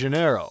Rio de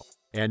Janeiro.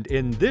 And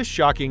in this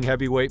shocking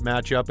heavyweight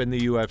matchup in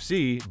the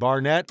UFC,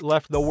 Barnett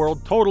left the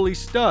world totally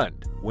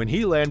stunned when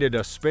he landed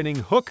a spinning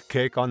hook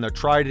kick on the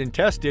tried and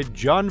tested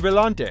John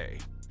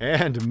Villante.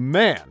 And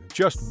man,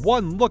 just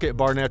one look at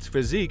Barnett's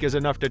physique is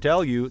enough to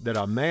tell you that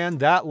a man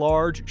that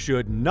large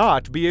should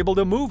not be able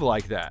to move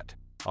like that.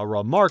 A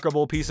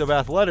remarkable piece of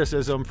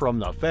athleticism from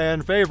the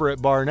fan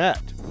favorite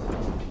Barnett.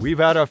 We've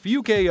had a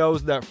few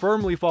KOs that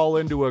firmly fall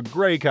into a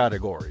gray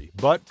category,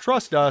 but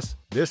trust us,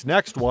 this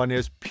next one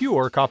is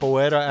pure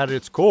capoeira at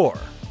its core.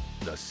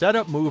 The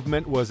setup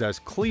movement was as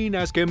clean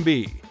as can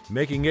be,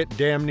 making it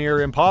damn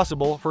near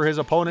impossible for his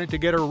opponent to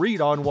get a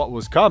read on what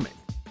was coming.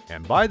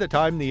 And by the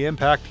time the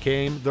impact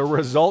came, the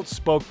results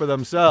spoke for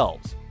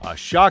themselves. A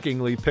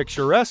shockingly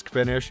picturesque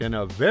finish and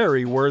a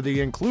very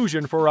worthy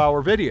inclusion for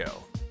our video.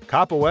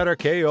 Capoeira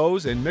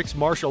KOs in mixed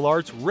martial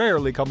arts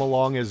rarely come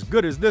along as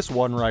good as this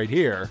one right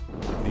here.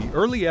 The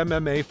early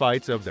MMA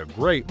fights of the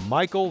great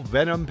Michael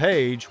Venom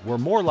Page were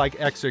more like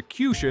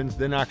executions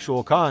than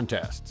actual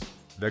contests.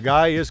 The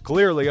guy is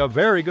clearly a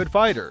very good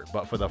fighter,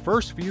 but for the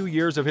first few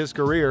years of his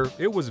career,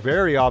 it was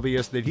very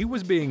obvious that he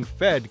was being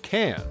fed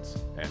cans.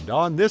 And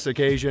on this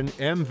occasion,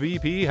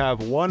 MVP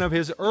have one of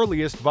his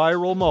earliest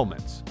viral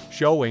moments,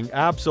 showing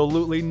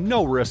absolutely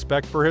no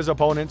respect for his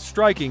opponent's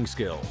striking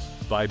skills,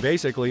 by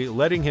basically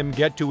letting him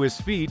get to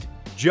his feet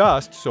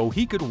just so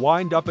he could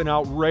wind up an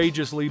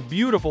outrageously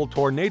beautiful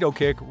tornado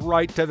kick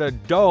right to the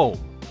dome.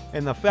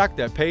 And the fact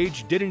that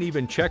Page didn't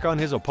even check on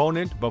his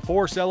opponent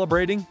before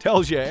celebrating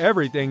tells you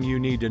everything you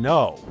need to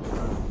know.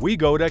 We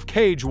go to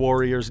Cage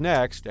Warriors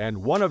next, and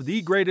one of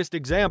the greatest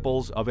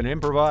examples of an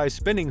improvised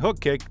spinning hook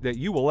kick that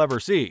you will ever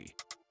see.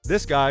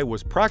 This guy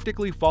was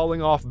practically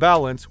falling off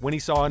balance when he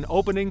saw an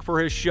opening for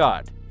his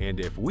shot, and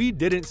if we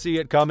didn't see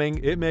it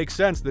coming, it makes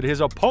sense that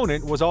his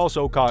opponent was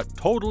also caught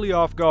totally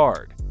off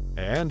guard.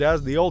 And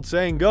as the old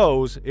saying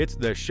goes, it's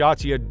the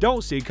shots you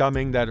don't see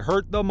coming that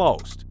hurt the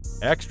most.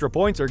 Extra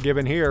points are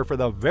given here for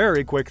the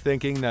very quick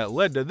thinking that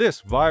led to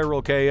this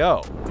viral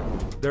KO.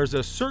 There's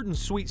a certain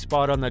sweet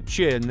spot on the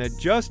chin that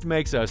just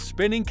makes a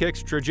spinning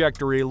kick's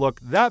trajectory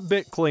look that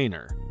bit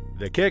cleaner.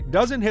 The kick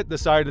doesn't hit the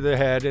side of the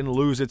head and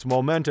lose its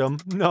momentum,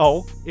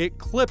 no, it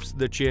clips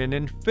the chin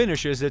and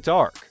finishes its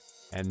arc.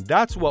 And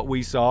that's what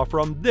we saw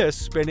from this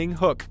spinning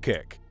hook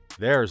kick.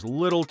 There's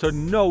little to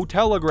no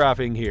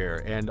telegraphing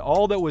here, and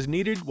all that was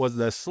needed was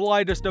the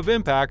slightest of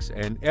impacts,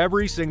 and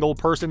every single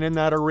person in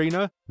that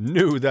arena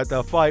knew that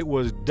the fight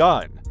was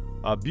done.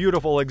 A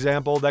beautiful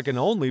example that can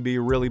only be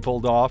really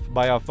pulled off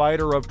by a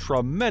fighter of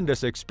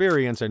tremendous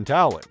experience and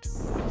talent.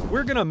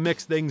 We're gonna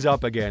mix things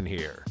up again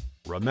here.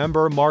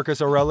 Remember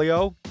Marcus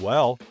Aurelio?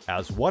 Well,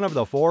 as one of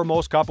the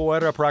foremost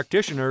capoeira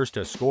practitioners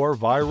to score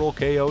viral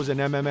KOs in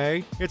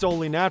MMA, it's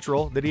only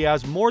natural that he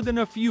has more than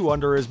a few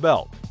under his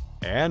belt.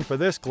 And for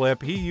this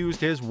clip, he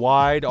used his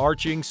wide,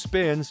 arching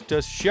spins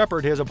to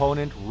shepherd his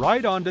opponent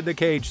right onto the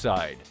cage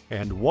side.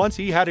 And once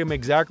he had him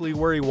exactly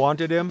where he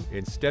wanted him,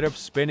 instead of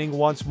spinning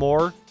once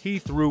more, he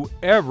threw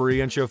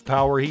every inch of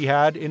power he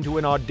had into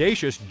an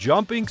audacious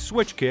jumping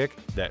switch kick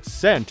that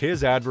sent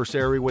his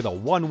adversary with a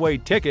one-way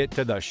ticket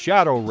to the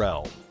Shadow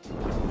Realm.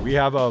 We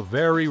have a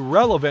very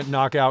relevant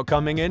knockout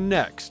coming in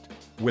next,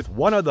 with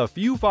one of the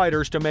few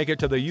fighters to make it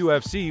to the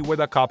UFC with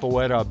a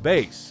capoeira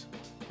base.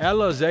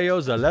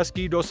 Eliseo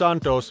Zaleski dos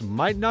Santos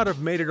might not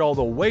have made it all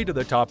the way to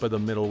the top of the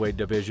middleweight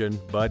division,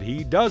 but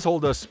he does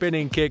hold a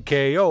spinning kick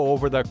KO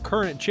over the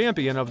current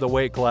champion of the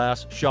weight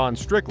class, Sean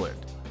Strickland.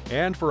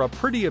 And for a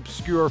pretty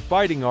obscure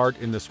fighting art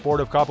in the sport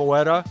of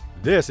capoeira,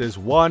 this is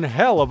one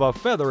hell of a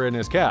feather in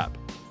his cap.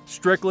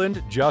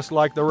 Strickland, just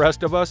like the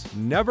rest of us,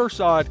 never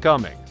saw it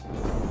coming.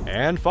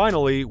 And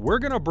finally, we're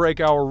gonna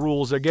break our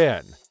rules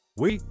again.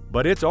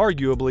 But it's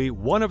arguably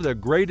one of the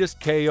greatest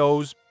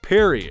KOs,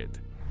 period.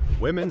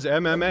 Women's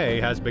MMA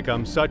has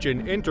become such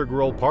an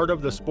integral part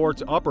of the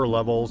sport's upper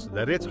levels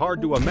that it's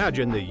hard to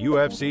imagine the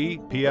UFC,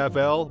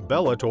 PFL,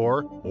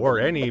 Bellator, or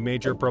any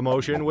major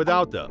promotion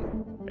without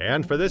them.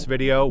 And for this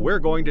video, we're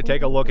going to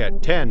take a look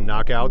at 10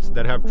 knockouts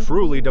that have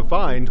truly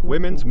defined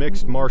women's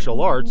mixed martial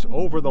arts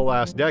over the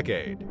last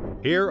decade.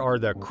 Here are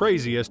the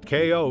craziest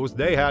KOs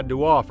they had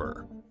to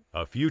offer.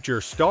 A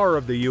future star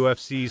of the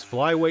UFC's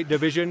flyweight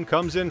division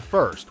comes in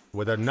first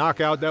with a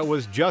knockout that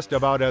was just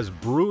about as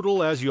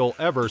brutal as you'll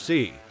ever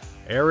see.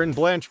 Erin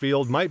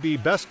Blanchfield might be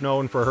best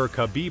known for her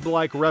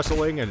Khabib-like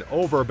wrestling and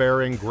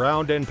overbearing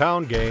ground and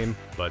pound game,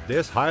 but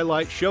this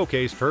highlight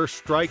showcased her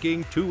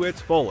striking to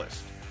its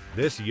fullest.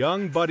 This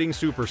young budding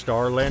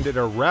superstar landed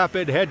a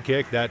rapid head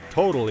kick that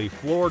totally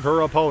floored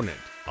her opponent,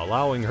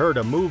 allowing her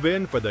to move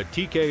in for the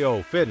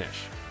TKO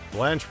finish.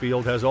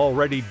 Blanchfield has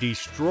already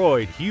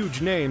destroyed huge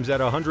names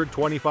at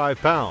 125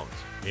 pounds,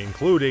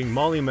 including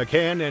Molly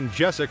McCann and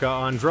Jessica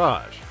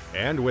Andrade.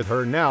 And with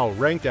her now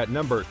ranked at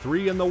number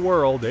 3 in the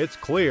world, it's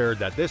clear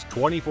that this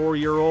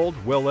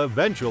 24-year-old will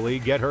eventually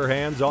get her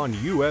hands on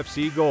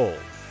UFC gold.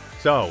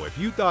 So if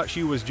you thought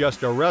she was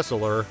just a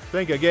wrestler,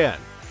 think again.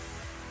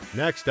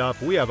 Next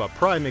up, we have a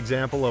prime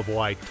example of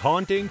why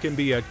taunting can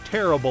be a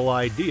terrible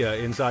idea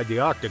inside the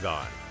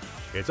octagon.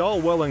 It's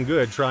all well and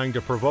good trying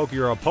to provoke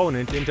your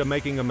opponent into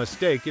making a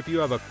mistake if you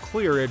have a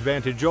clear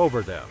advantage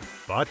over them.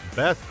 But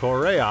Beth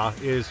Correa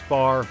is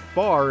far,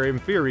 far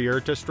inferior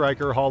to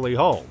striker Holly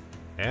Holm.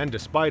 And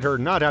despite her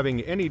not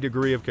having any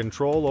degree of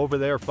control over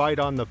their fight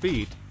on the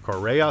feet,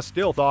 Correa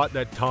still thought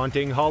that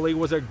taunting Holly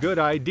was a good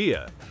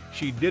idea.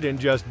 She didn't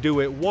just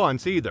do it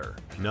once either.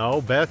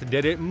 No, Beth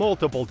did it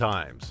multiple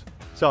times.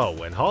 So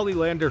when Holly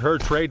landed her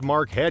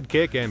trademark head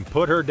kick and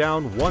put her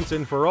down once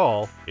and for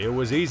all, it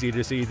was easy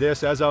to see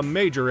this as a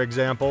major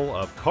example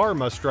of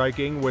karma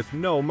striking with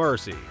no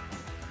mercy.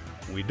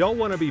 We don't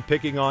want to be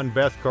picking on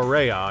Beth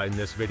Correa in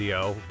this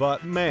video,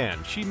 but man,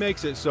 she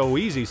makes it so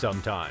easy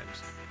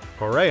sometimes.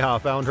 Correa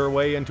found her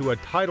way into a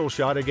title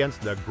shot against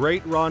the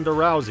great Ronda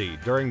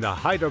Rousey during the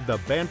height of the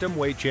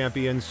bantamweight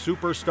champion's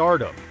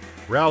superstardom.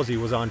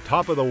 Rousey was on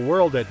top of the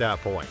world at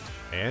that point,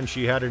 and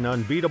she had an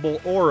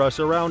unbeatable aura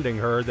surrounding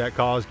her that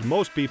caused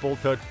most people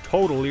to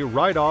totally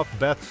write off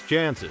Beth's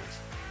chances.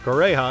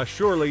 Correa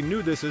surely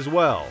knew this as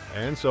well,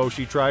 and so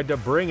she tried to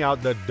bring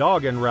out the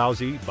dog in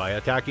Rousey by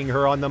attacking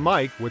her on the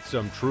mic with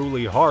some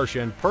truly harsh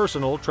and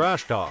personal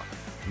trash talk.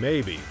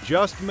 Maybe,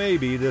 just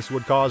maybe, this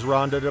would cause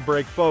Ronda to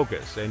break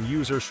focus and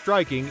use her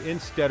striking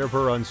instead of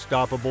her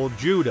unstoppable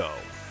judo.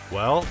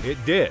 Well, it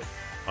did.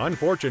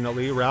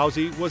 Unfortunately,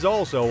 Rousey was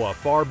also a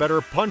far better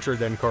puncher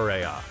than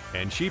Correa,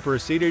 and she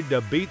proceeded to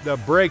beat the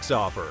brakes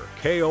off her,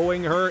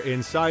 KOing her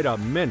inside a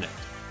minute.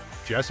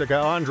 Jessica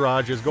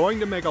Andrade is going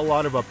to make a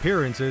lot of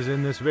appearances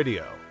in this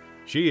video.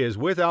 She is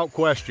without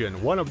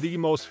question one of the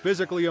most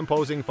physically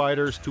imposing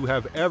fighters to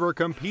have ever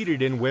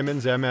competed in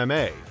women's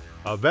MMA,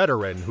 a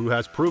veteran who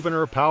has proven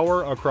her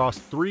power across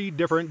 3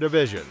 different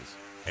divisions.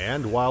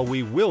 And while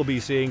we will be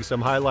seeing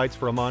some highlights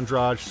from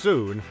Andrade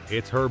soon,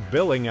 it's her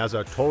billing as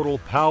a total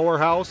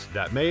powerhouse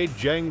that made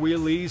Zhang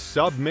Weili's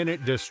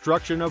sub-minute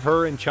destruction of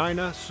her in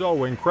China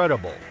so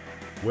incredible.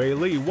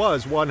 Weili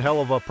was one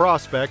hell of a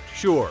prospect,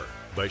 sure,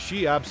 but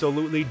she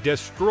absolutely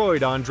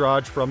destroyed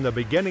Andrade from the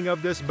beginning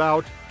of this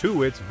bout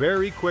to its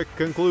very quick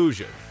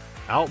conclusion.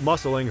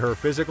 Outmuscling her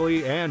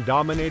physically and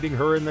dominating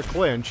her in the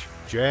clinch,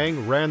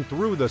 Zhang ran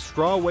through the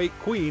strawweight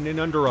queen in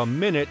under a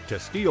minute to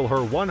steal her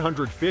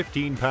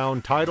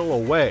 115-pound title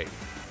away.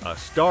 A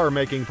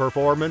star-making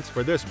performance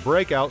for this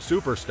breakout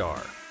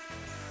superstar.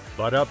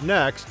 But up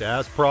next,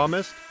 as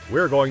promised,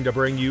 we're going to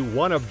bring you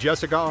one of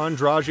Jessica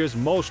Andrade's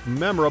most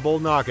memorable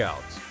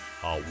knockouts.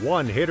 A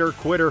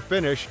one-hitter-quitter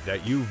finish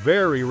that you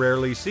very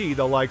rarely see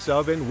the likes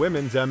of in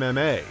women's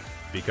MMA.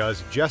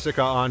 Because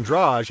Jessica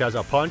Andrade has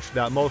a punch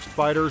that most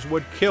fighters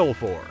would kill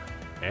for.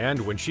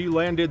 And when she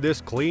landed this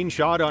clean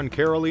shot on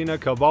Karolina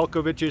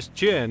Kowalkiewicz'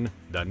 chin,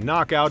 the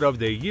Knockout of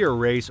the Year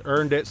race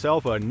earned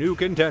itself a new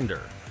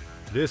contender.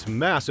 This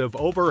massive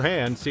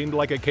overhand seemed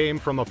like it came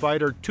from a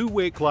fighter 2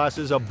 weight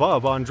classes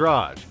above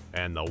Andrade,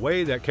 and the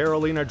way that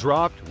Karolina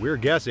dropped, we're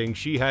guessing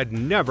she had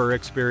never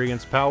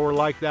experienced power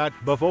like that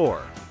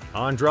before.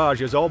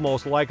 Andrade is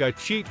almost like a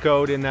cheat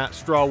code in that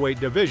strawweight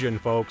division,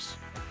 folks.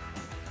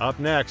 Up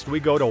next, we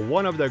go to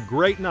one of the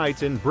great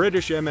nights in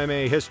British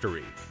MMA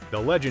history, the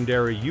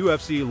legendary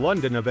UFC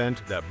London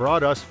event that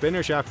brought us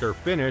finish after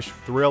finish,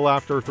 thrill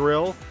after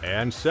thrill,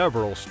 and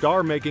several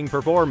star-making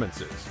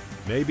performances.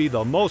 Maybe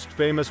the most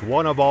famous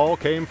one of all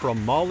came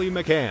from Molly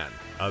McCann,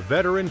 a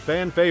veteran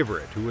fan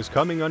favorite who was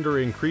coming under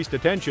increased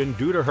attention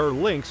due to her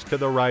links to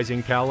the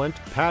rising talent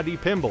Paddy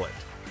Pimblett.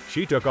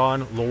 She took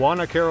on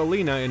Luana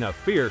Carolina in a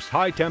fierce,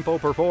 high-tempo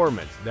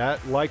performance that,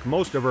 like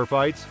most of her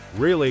fights,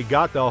 really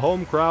got the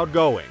home crowd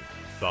going.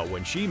 But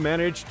when she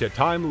managed to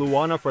time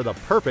Luana for the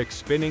perfect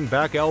spinning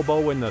back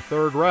elbow in the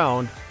 3rd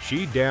round,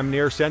 she damn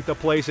near sent the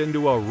place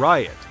into a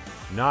riot.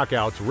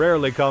 Knockouts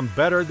rarely come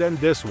better than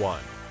this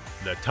one.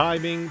 The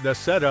timing, the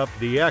setup,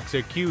 the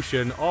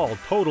execution, all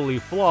totally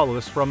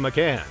flawless from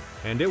McCann,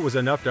 and it was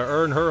enough to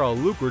earn her a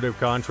lucrative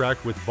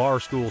contract with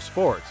Barstool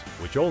Sports,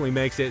 which only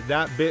makes it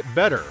that bit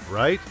better,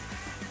 right?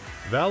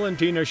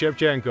 Valentina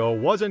Shevchenko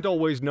wasn't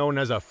always known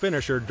as a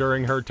finisher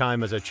during her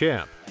time as a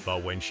champ,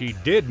 but when she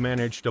did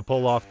manage to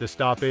pull off the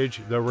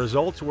stoppage, the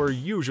results were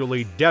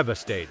usually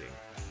devastating.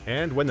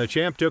 And when the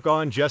champ took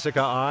on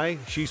Jessica Ai,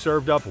 she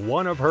served up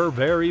one of her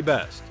very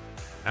best.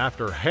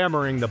 After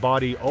hammering the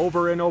body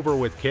over and over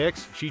with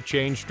kicks, she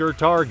changed her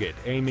target,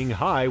 aiming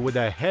high with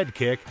a head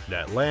kick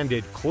that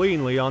landed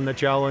cleanly on the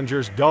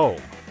challenger's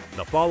dome.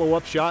 The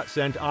follow-up shot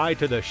sent Ai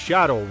to the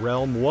shadow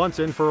realm once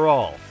and for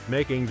all,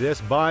 making this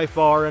by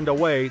far and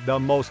away the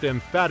most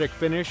emphatic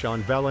finish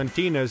on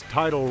Valentina's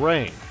title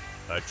reign.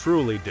 A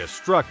truly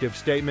destructive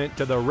statement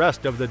to the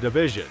rest of the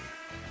division.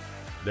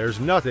 There's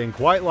nothing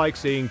quite like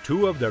seeing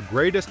two of the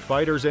greatest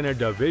fighters in a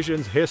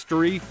division's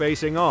history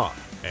facing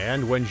off.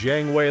 And when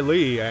Zhang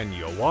Weili and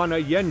Joanna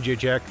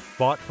Jędrzejczyk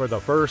fought for the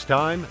first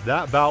time,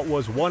 that bout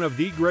was one of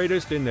the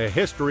greatest in the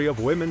history of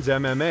women's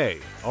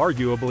MMA,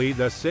 arguably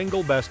the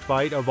single best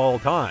fight of all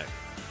time.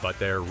 But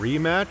their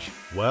rematch?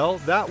 Well,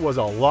 that was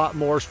a lot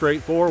more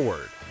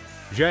straightforward.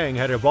 Zhang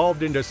had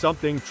evolved into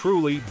something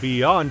truly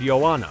beyond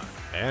Joanna,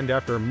 and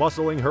after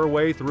muscling her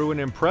way through an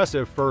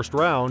impressive first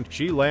round,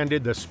 she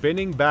landed the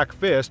spinning back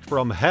fist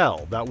from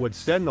hell that would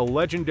send the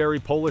legendary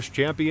Polish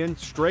champion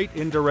straight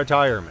into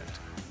retirement.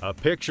 A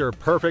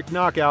picture-perfect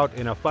knockout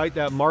in a fight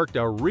that marked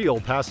a real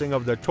passing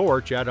of the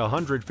torch at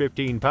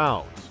 115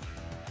 pounds.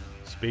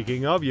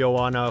 Speaking of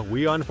Joanna,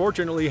 we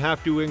unfortunately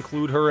have to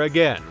include her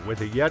again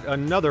with yet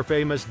another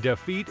famous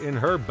defeat in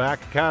her back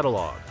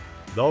catalog.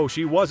 Though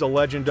she was a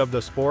legend of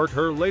the sport,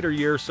 her later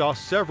years saw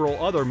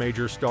several other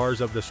major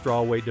stars of the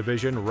strawweight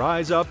division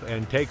rise up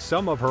and take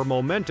some of her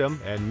momentum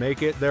and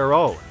make it their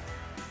own.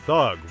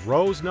 Thug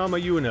Rose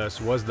Namajunas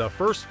was the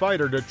first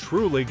fighter to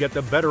truly get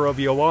the better of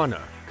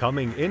Joanna,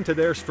 coming into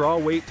their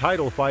strawweight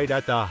title fight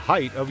at the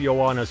height of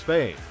Joanna's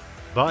fame.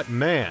 But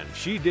man,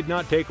 she did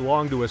not take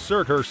long to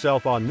assert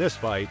herself on this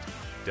fight.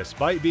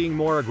 Despite being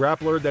more a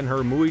grappler than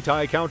her Muay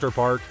Thai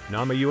counterpart,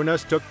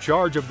 Namajunas took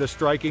charge of the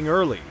striking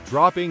early,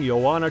 dropping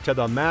Joanna to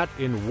the mat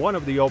in one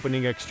of the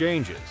opening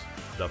exchanges.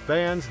 The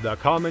fans, the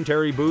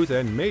commentary booth,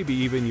 and maybe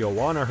even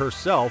Joanna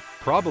herself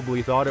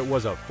probably thought it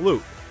was a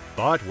fluke.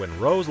 But when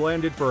Rose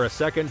landed for a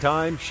second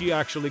time, she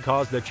actually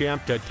caused the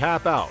champ to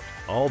tap out,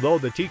 although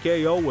the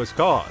TKO was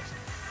caused.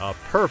 A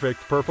perfect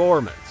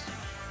performance.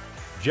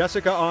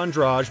 Jessica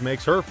Andrade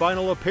makes her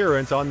final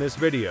appearance on this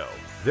video,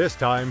 this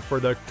time for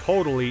the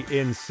totally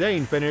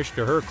insane finish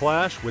to her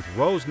clash with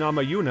Rose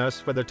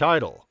Namajunas for the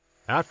title.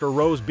 After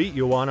Rose beat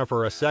Joanna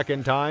for a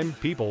second time,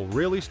 people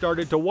really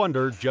started to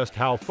wonder just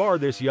how far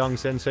this young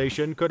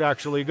sensation could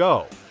actually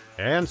go.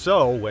 And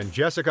so, when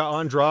Jessica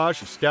Andrade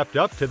stepped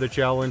up to the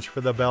challenge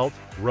for the belt,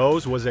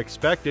 Rose was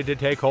expected to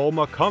take home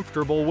a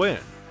comfortable win.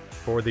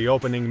 For the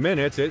opening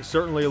minutes, it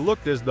certainly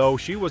looked as though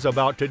she was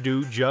about to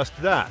do just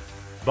that.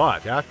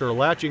 But after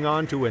latching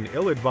on to an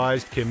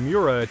ill-advised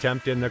Kimura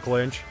attempt in the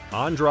clinch,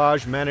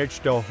 Andrade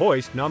managed to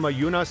hoist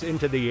Namajunas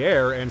into the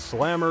air and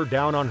slam her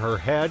down on her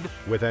head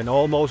with an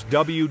almost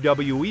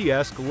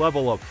WWE-esque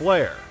level of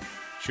flair.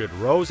 Should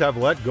Rose have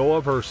let go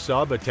of her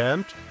sub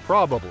attempt?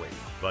 Probably.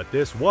 But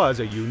this was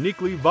a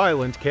uniquely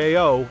violent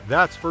KO,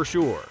 that's for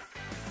sure.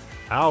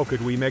 How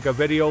could we make a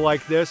video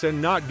like this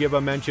and not give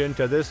a mention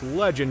to this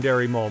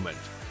legendary moment?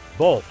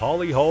 Both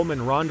Holly Holm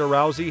and Ronda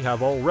Rousey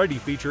have already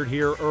featured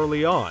here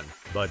early on,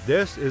 but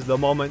this is the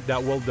moment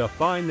that will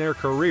define their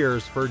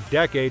careers for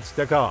decades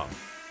to come.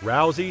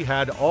 Rousey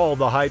had all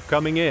the hype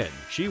coming in.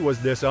 She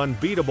was this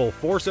unbeatable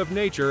force of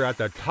nature at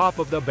the top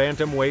of the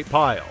bantamweight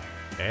pile.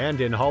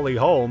 And in Holly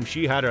Holm,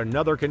 she had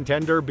another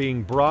contender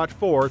being brought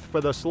forth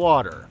for the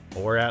slaughter.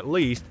 Or at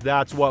least,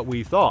 that's what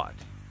we thought.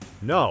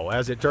 No,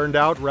 as it turned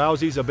out,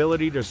 Rousey's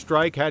ability to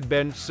strike had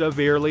been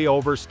severely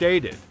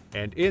overstated.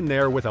 And in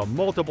there with a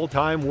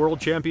multiple-time world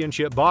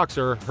championship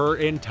boxer, her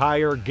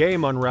entire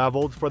game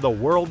unraveled for the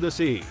world to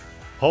see.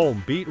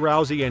 Holm beat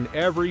Rousey in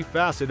every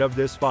facet of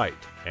this fight.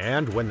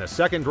 And when the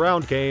second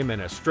round came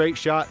and a straight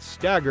shot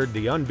staggered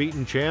the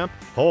unbeaten champ,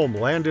 Holm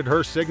landed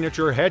her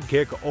signature head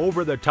kick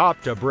over the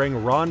top to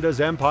bring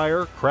Ronda's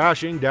empire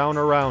crashing down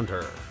around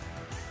her.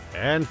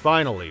 And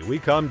finally, we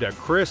come to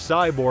Cris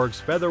Cyborg's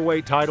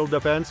featherweight title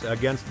defense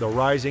against the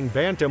rising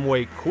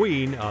bantamweight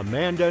queen,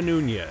 Amanda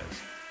Nunes.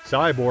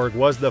 Cyborg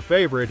was the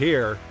favorite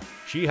here.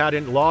 She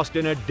hadn't lost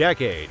in a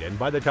decade, and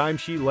by the time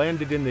she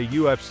landed in the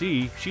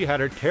UFC, she had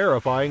a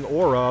terrifying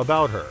aura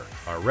about her.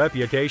 A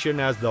reputation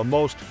as the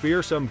most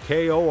fearsome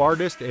KO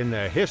artist in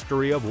the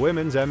history of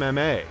women's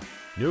MMA.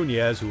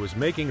 Nunes, who was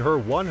making her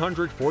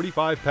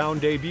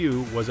 145-pound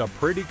debut, was a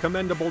pretty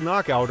commendable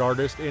knockout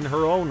artist in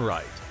her own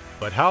right.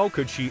 But how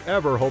could she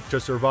ever hope to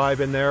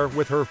survive in there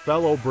with her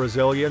fellow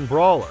Brazilian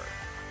brawler?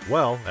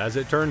 Well, as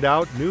it turned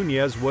out,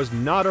 Nunes was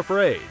not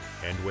afraid,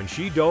 and when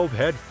she dove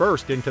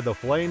headfirst into the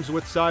flames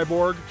with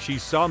Cyborg, she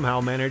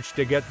somehow managed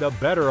to get the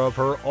better of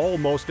her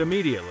almost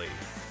immediately.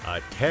 A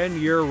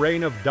 10-year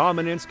reign of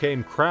dominance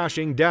came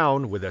crashing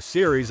down with a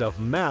series of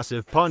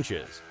massive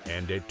punches,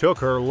 and it took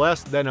her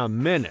less than a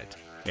minute.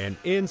 An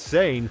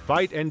insane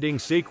fight-ending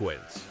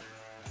sequence.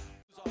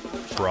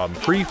 From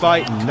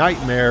pre-fight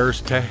nightmares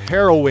to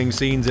harrowing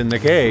scenes in the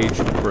cage,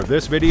 for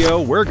this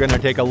video we're gonna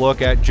take a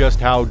look at just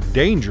how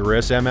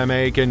dangerous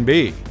MMA can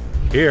be.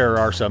 Here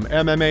are some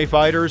MMA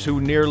fighters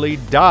who nearly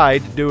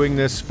died doing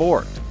this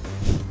sport.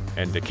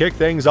 And to kick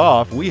things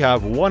off, we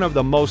have one of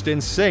the most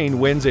insane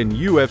wins in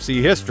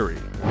UFC history.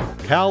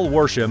 Cal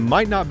Worsham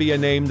might not be a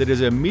name that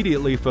is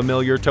immediately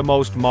familiar to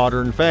most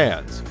modern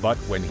fans, but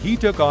when he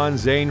took on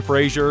Zane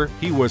Frazier,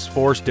 he was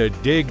forced to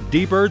dig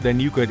deeper than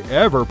you could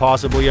ever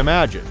possibly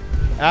imagine.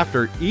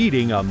 After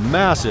eating a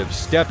massive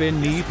step-in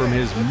knee from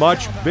his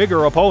much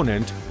bigger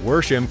opponent,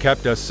 Worsham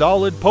kept a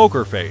solid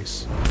poker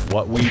face.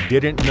 What we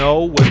didn't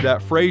know was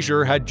that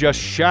Frazier had just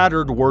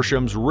shattered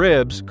Worsham's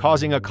ribs,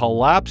 causing a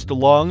collapsed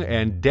lung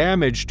and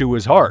damage to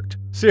his heart.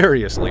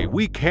 Seriously,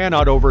 we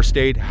cannot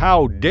overstate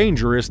how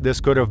dangerous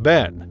this could have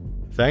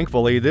been.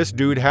 Thankfully, this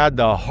dude had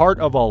the heart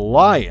of a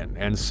lion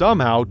and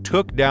somehow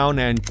took down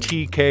and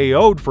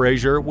TKO'd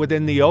Frazier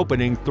within the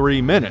opening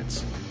 3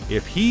 minutes.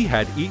 If he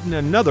had eaten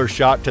another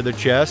shot to the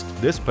chest,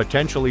 this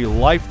potentially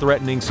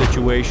life-threatening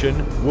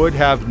situation would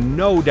have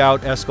no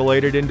doubt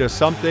escalated into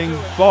something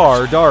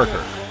far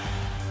darker.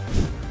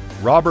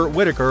 Robert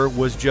Whittaker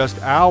was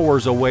just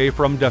hours away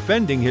from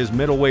defending his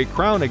middleweight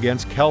crown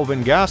against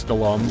Kelvin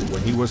Gastelum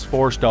when he was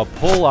forced to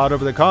pull out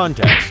of the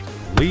contest,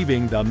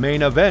 leaving the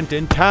main event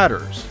in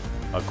tatters.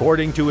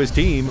 According to his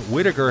team,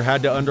 Whittaker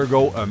had to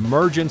undergo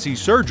emergency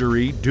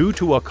surgery due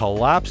to a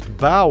collapsed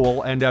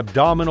bowel and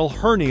abdominal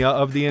hernia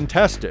of the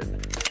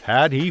intestine.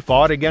 Had he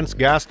fought against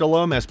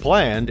Gastelum as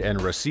planned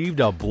and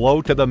received a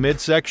blow to the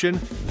midsection,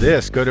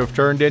 this could have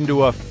turned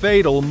into a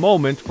fatal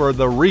moment for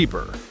the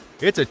Reaper.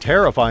 It's a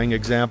terrifying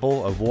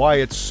example of why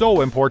it's so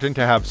important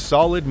to have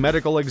solid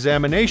medical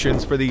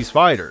examinations for these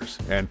fighters,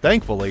 and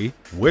thankfully,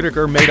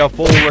 Whittaker made a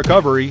full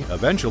recovery,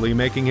 eventually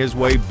making his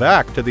way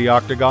back to the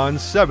octagon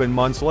 7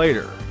 months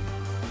later.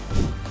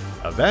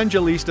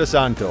 Evangelista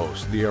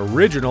Santos, the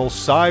original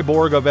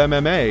cyborg of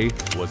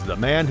MMA, was the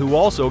man who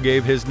also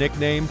gave his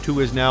nickname to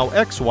his now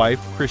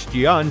ex-wife,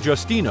 Christiane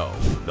Justino,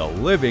 the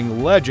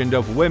living legend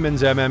of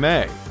women's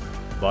MMA.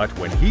 But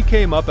when he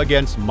came up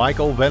against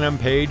Michael Venom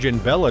Page in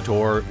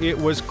Bellator, it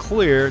was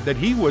clear that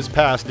he was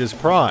past his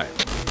prime.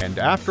 And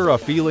after a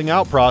feeling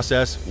out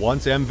process,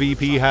 once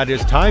MVP had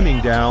his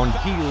timing down,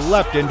 he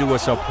leapt into a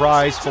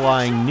surprise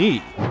flying knee,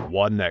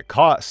 one that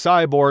caught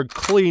Cyborg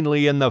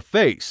cleanly in the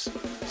face.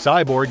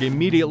 Cyborg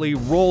immediately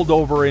rolled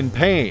over in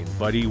pain,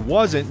 but he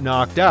wasn't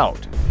knocked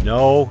out.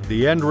 No,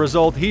 the end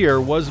result here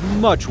was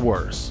much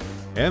worse.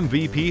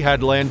 MVP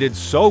had landed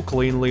so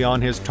cleanly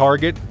on his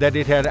target that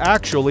it had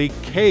actually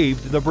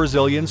caved the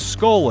Brazilian's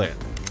skull in.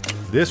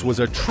 This was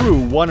a true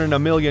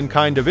one-in-a-million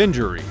kind of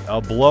injury,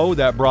 a blow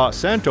that brought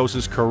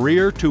Santos's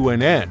career to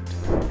an end.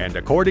 And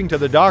according to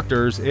the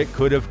doctors, it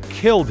could have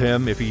killed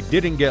him if he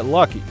didn't get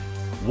lucky.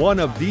 One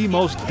of the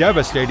most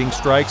devastating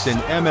strikes in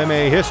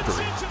MMA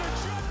history.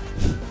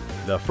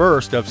 The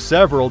first of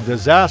several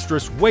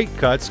disastrous weight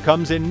cuts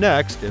comes in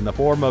next in the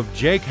form of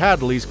Jake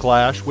Hadley's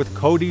clash with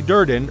Cody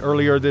Durden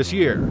earlier this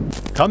year.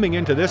 Coming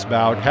into this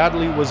bout,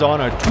 Hadley was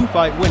on a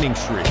 2-fight winning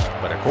streak,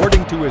 but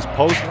according to his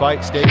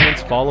post-fight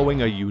statements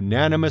following a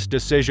unanimous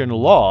decision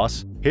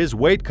loss, his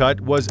weight cut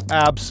was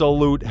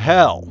absolute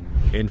hell.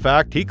 In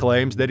fact, he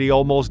claims that he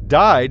almost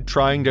died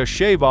trying to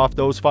shave off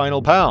those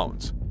final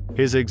pounds.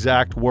 His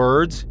exact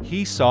words,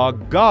 "He saw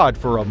God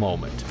for a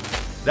moment."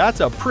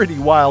 That's a pretty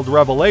wild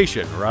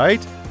revelation,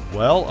 right?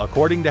 Well,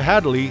 according to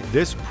Hadley,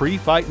 this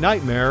pre-fight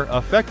nightmare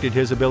affected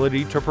his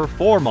ability to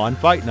perform on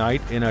fight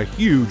night in a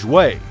huge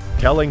way,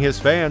 telling his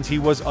fans he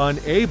was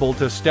unable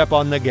to step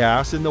on the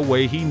gas in the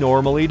way he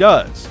normally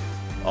does.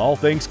 All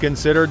things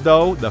considered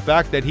though, the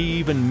fact that he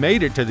even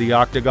made it to the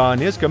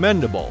octagon is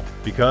commendable,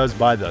 because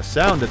by the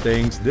sound of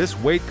things, this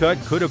weight cut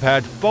could have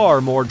had far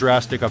more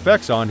drastic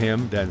effects on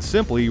him than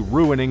simply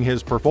ruining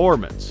his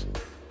performance.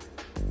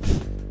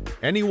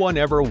 Anyone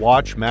ever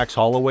watch Max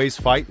Holloway's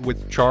fight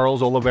with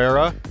Charles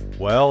Oliveira?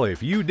 Well,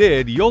 if you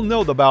did, you'll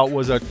know the bout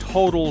was a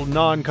total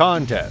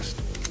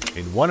non-contest.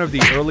 In one of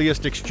the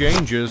earliest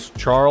exchanges,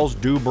 Charles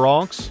do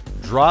Bronx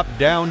dropped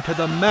down to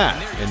the mat,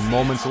 and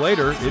moments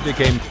later, it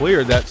became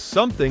clear that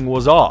something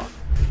was off.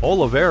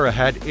 Oliveira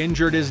had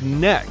injured his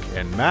neck,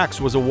 and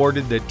Max was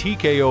awarded the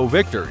TKO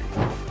victory.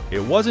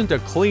 It wasn't a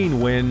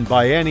clean win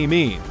by any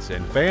means,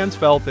 and fans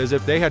felt as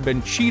if they had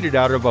been cheated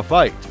out of a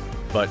fight.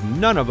 But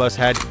none of us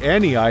had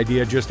any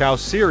idea just how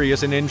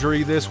serious an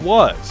injury this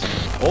was.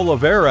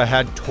 Oliveira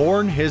had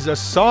torn his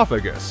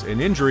esophagus, an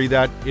injury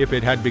that, if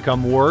it had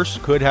become worse,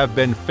 could have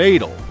been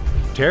fatal.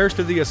 Tears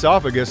to the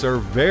esophagus are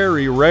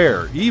very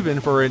rare,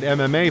 even for an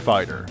MMA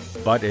fighter.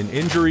 But an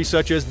injury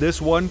such as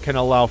this one can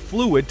allow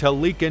fluid to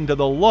leak into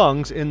the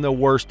lungs in the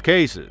worst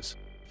cases.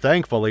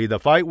 Thankfully, the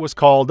fight was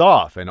called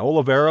off and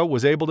Oliveira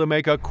was able to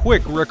make a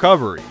quick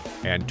recovery.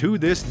 And to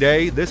this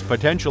day, this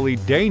potentially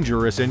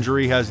dangerous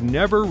injury has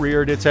never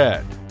reared its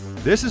head.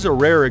 This is a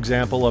rare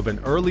example of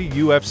an early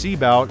UFC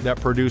bout that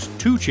produced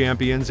two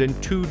champions in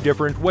two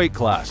different weight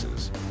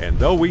classes. And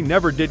though we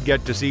never did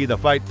get to see the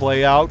fight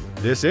play out,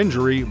 this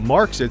injury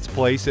marks its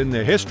place in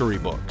the history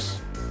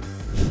books.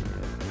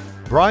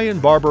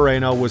 Bryan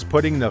Barberena was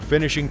putting the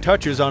finishing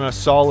touches on a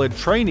solid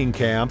training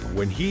camp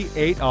when he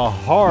ate a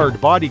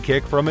hard body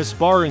kick from his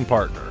sparring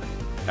partner.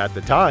 At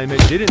the time,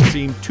 it didn't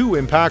seem too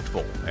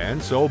impactful,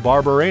 and so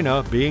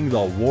Barberena, being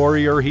the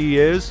warrior he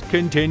is,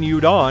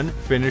 continued on,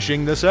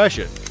 finishing the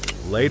session.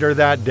 Later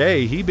that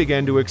day, he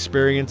began to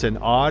experience an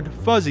odd,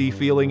 fuzzy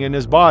feeling in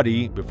his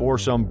body before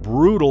some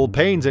brutal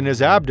pains in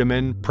his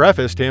abdomen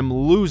prefaced him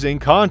losing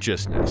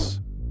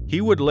consciousness.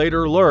 He would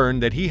later learn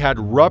that he had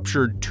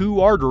ruptured two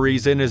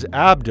arteries in his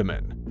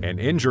abdomen, an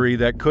injury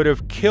that could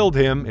have killed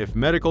him if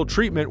medical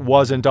treatment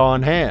wasn't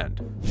on hand.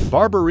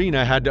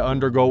 Barberena had to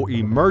undergo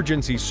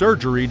emergency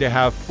surgery to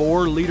have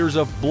 4 liters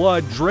of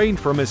blood drained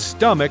from his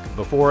stomach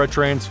before a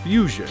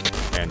transfusion.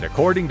 And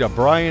according to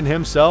Bryan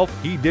himself,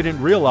 he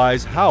didn't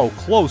realize how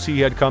close he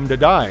had come to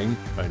dying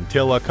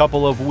until a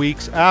couple of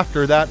weeks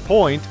after that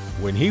point,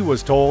 when he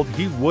was told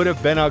he would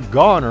have been a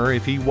goner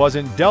if he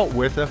wasn't dealt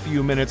with a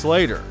few minutes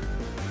later.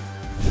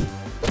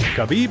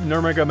 Khabib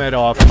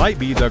Nurmagomedov might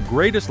be the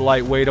greatest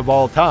lightweight of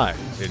all time.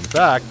 In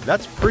fact,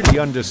 that's pretty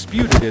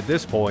undisputed at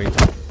this point.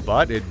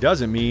 But it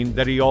doesn't mean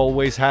that he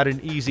always had an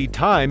easy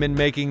time in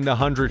making the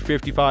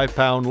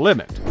 155-pound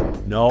limit.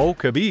 No,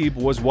 Khabib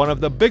was one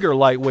of the bigger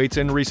lightweights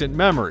in recent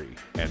memory,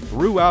 and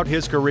throughout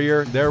his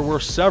career there were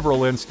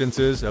several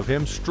instances of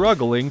him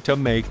struggling to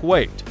make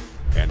weight.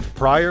 And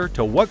prior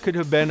to what could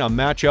have been a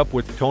matchup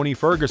with Tony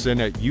Ferguson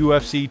at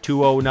UFC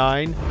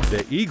 209,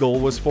 the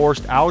Eagle was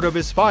forced out of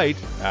his fight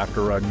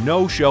after a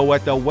no-show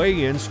at the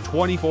weigh-ins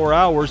 24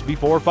 hours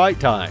before fight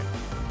time.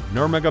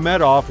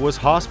 Nurmagomedov was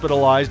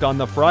hospitalized on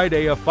the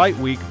Friday of fight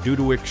week due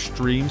to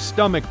extreme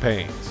stomach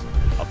pains.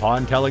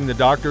 Upon telling the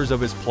doctors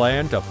of his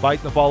plan to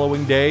fight the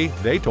following day,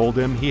 they told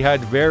him he had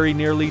very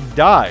nearly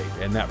died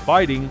and that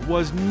fighting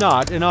was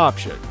not an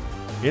option.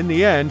 In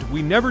the end,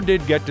 we never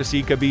did get to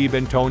see Khabib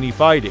and Tony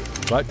fighting,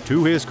 but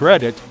to his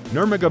credit,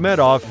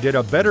 Nurmagomedov did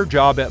a better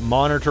job at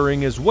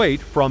monitoring his weight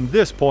from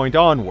this point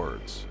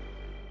onwards.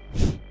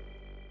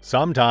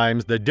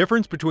 Sometimes the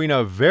difference between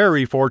a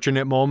very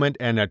fortunate moment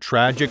and a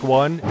tragic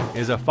one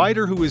is a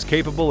fighter who is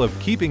capable of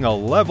keeping a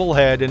level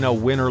head in a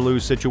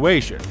win-or-lose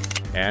situation.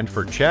 And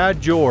for Chad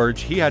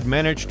George, he had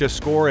managed to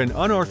score an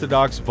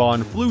unorthodox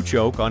Von Flue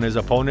choke on his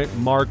opponent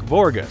Mark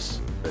Vorgas,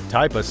 the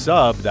type of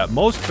sub that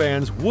most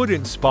fans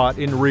wouldn't spot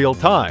in real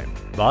time.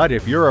 But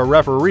if you're a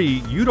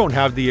referee, you don't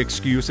have the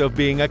excuse of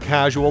being a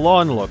casual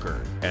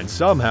onlooker. And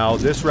somehow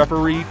this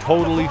referee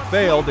totally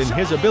failed in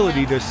his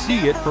ability to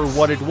see it for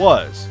what it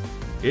was.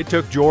 It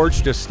took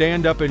George to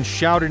stand up and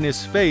shout in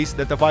his face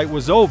that the fight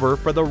was over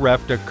for the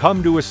ref to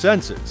come to his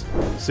senses.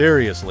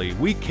 Seriously,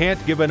 we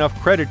can't give enough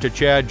credit to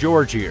Chad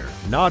George here.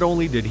 Not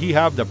only did he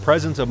have the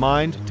presence of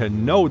mind to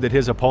know that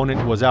his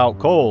opponent was out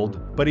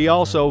cold, but he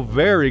also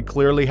very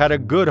clearly had a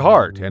good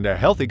heart and a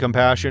healthy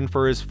compassion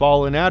for his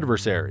fallen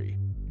adversary.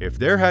 If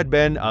there had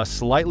been a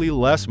slightly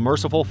less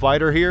merciful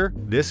fighter here,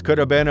 this could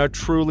have been a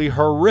truly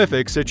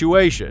horrific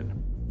situation.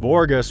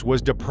 Vorgas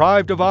was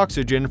deprived of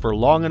oxygen for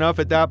long enough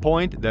at that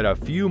point that a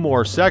few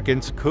more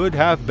seconds could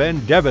have been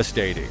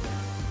devastating.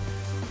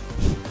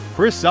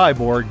 Cris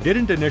Cyborg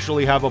didn't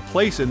initially have a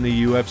place in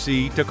the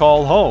UFC to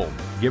call home,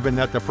 given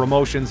that the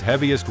promotion's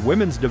heaviest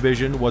women's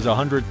division was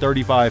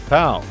 135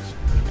 pounds.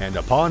 And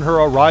upon her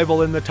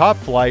arrival in the top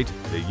flight,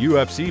 the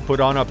UFC put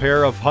on a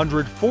pair of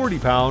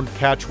 140-pound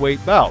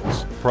catchweight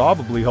bouts,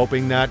 probably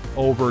hoping that,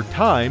 over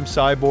time,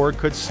 Cyborg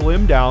could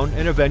slim down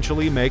and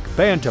eventually make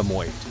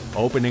bantamweight,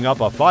 opening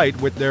up a fight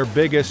with their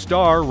biggest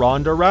star,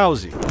 Ronda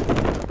Rousey.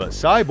 But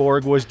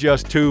Cyborg was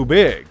just too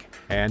big,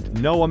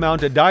 and no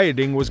amount of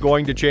dieting was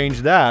going to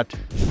change that.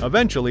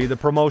 Eventually, the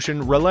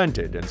promotion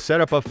relented and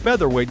set up a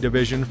featherweight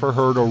division for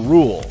her to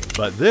rule.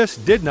 But this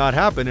did not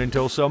happen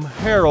until some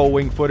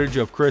harrowing footage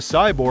of Cris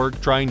Cyborg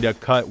trying to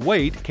cut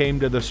weight came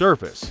to the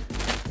surface.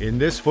 In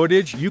this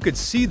footage, you could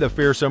see the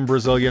fearsome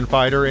Brazilian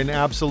fighter in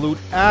absolute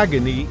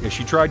agony as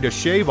she tried to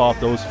shave off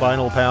those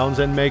final pounds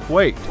and make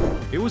weight.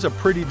 It was a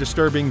pretty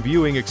disturbing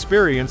viewing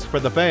experience for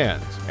the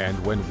fans,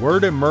 and when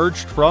word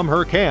emerged from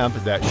her camp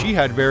that she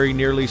had very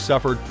nearly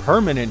suffered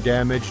permanent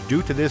damage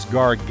due to this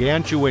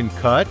gargantuan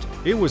cut,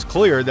 it was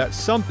clear that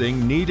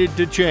something needed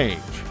to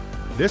change.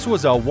 This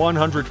was a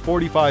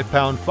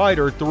 145-pound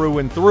fighter through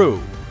and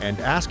through, and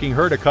asking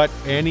her to cut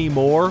any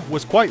more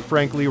was quite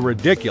frankly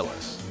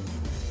ridiculous.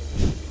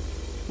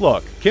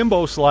 Look,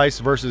 Kimbo Slice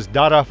vs.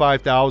 Dada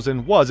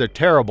 5000 was a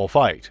terrible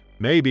fight,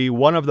 maybe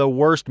one of the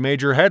worst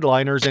major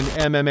headliners in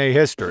MMA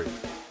history.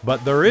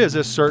 But there is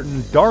a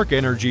certain dark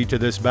energy to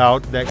this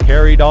bout that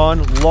carried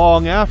on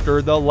long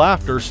after the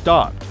laughter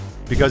stopped.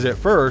 Because at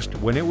first,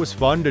 when it was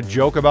fun to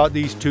joke about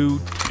these two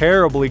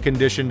terribly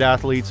conditioned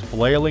athletes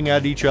flailing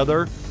at each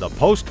other, the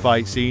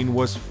post-fight scene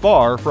was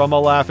far from a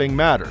laughing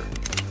matter.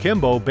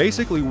 Kimbo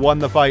basically won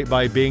the fight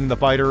by being the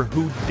fighter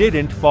who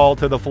didn't fall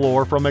to the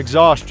floor from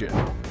exhaustion.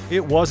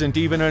 It wasn't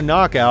even a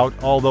knockout,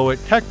 although it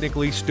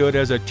technically stood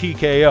as a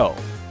TKO.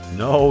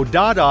 No,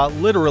 Dada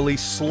literally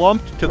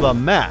slumped to the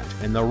mat,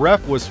 and the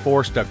ref was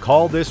forced to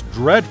call this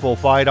dreadful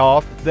fight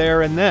off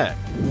there and then.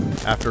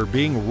 After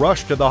being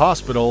rushed to the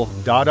hospital,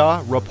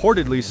 Dada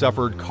reportedly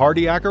suffered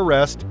cardiac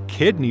arrest,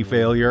 kidney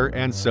failure,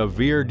 and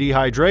severe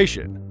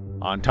dehydration.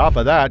 On top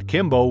of that,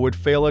 Kimbo would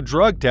fail a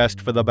drug test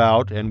for the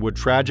bout and would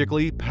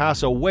tragically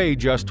pass away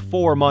just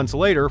 4 months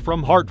later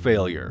from heart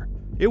failure.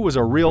 It was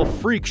a real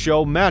freak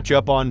show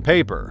matchup on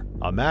paper,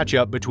 a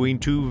matchup between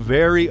two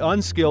very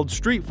unskilled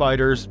street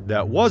fighters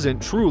that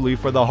wasn't truly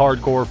for the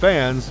hardcore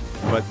fans,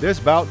 but this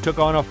bout took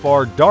on a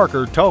far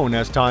darker tone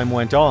as time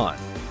went on.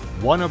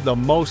 One of the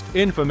most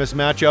infamous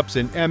matchups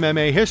in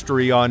MMA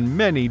history on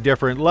many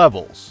different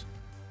levels.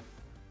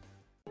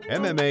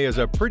 MMA is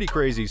a pretty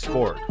crazy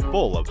sport,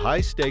 full of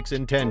high stakes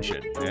and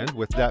tension, and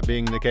with that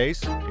being the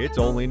case, it's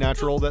only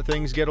natural that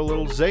things get a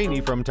little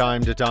zany from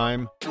time to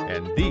time,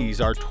 and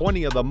these are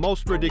 20 of the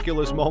most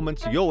ridiculous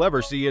moments you'll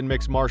ever see in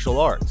mixed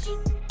martial arts.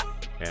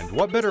 And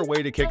what better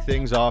way to kick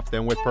things off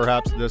than with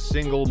perhaps the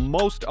single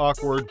most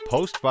awkward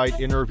post-fight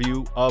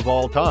interview of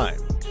all time?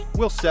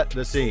 We'll set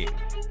the scene.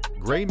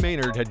 Gray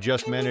Maynard had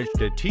just managed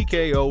to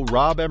TKO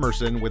Rob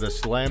Emerson with a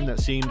slam that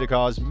seemed to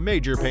cause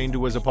major pain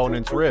to his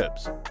opponent's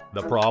ribs.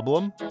 The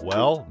problem?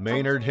 Well,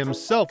 Maynard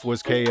himself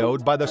was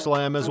KO'd by the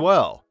slam as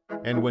well.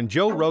 And when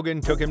Joe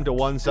Rogan took him to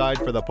one side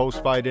for the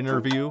post-fight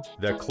interview,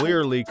 the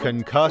clearly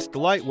concussed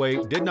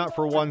lightweight did not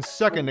for 1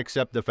 second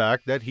accept the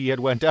fact that he had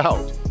went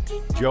out.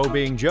 Joe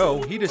being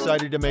Joe, he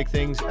decided to make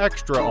things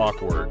extra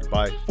awkward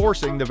by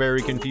forcing the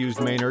very confused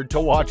Maynard to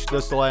watch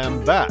the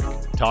slam back,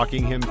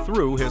 talking him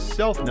through his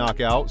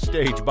self-knockout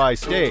stage by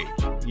stage.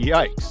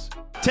 Yikes.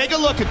 Take a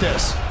look at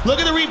this. Look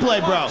at the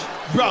replay, bro.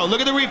 Bro,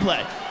 look at the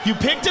replay. You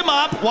picked him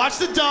up, watch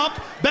the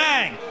dump,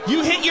 bang.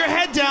 You hit your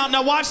head down,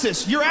 now watch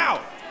this. You're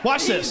out.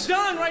 Watch this. He's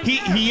done right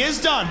there. He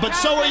is done, but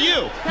so are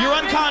you. You're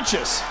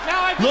unconscious.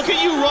 Look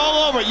at you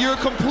roll over. You're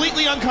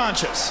completely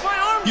unconscious. My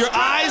arm's your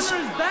stuck eyes,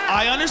 under his back.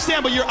 I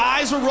understand, but your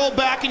eyes were rolled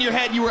back in your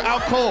head. You were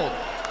out cold.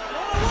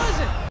 No, it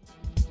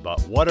wasn't. But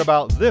what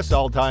about this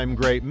all-time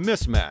great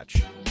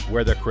mismatch,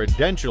 where the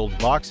credentialed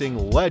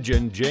boxing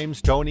legend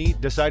James Toney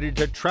decided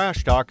to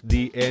trash talk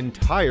the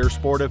entire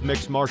sport of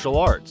mixed martial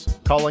arts,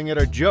 calling it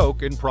a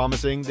joke and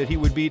promising that he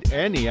would beat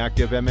any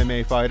active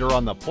MMA fighter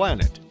on the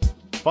planet.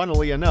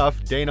 Funnily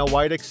enough, Dana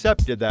White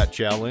accepted that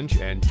challenge,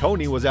 and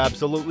Toney was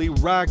absolutely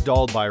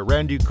ragdolled by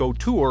Randy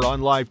Couture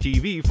on live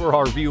TV for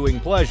our viewing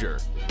pleasure.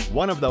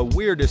 One of the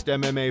weirdest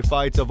MMA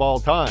fights of all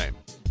time.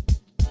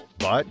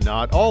 But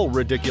not all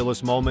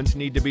ridiculous moments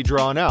need to be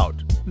drawn out.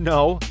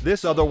 No,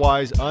 this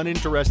otherwise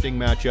uninteresting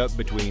matchup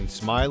between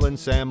Smilin'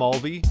 Sam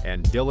Alvey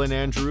and Dylan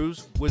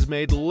Andrews was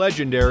made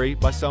legendary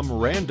by some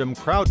random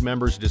crowd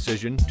member's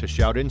decision to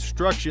shout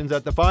instructions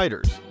at the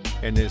fighters.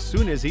 And as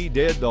soon as he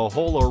did, the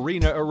whole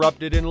arena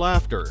erupted in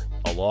laughter,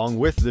 along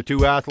with the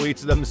two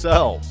athletes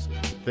themselves.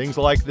 Things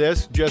like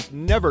this just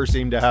never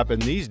seem to happen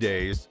these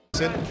days.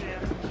 He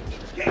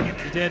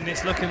did, and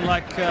it's looking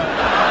like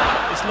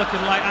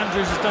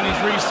Andrews has done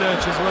his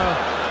research as well.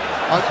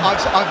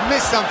 I've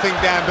missed something,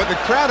 Dan, but the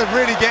crowd are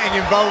really getting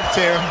involved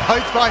here, and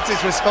both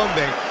fighters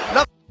responding.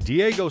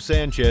 Diego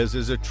Sanchez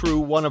is a true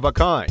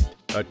one-of-a-kind,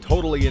 a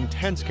totally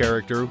intense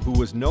character who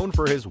was known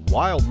for his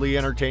wildly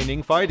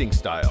entertaining fighting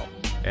style.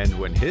 And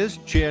when his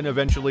chin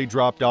eventually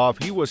dropped off,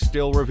 he was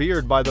still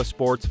revered by the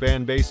sports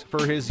fan base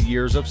for his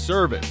years of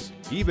service,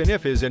 even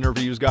if his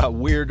interviews got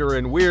weirder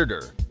and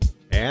weirder.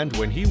 And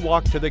when he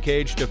walked to the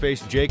cage to face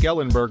Jake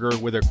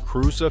Ellenberger with a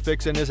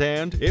crucifix in his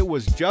hand, it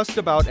was just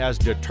about as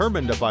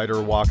determined a fighter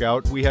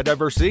walkout we had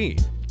ever seen.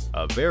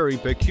 A very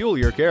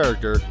peculiar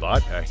character,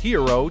 but a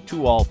hero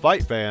to all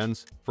fight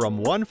fans.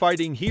 From one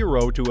fighting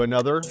hero to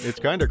another, it's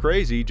kinda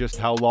crazy just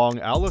how long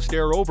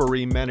Alistair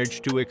Overeem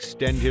managed to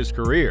extend his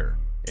career.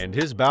 And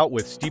his bout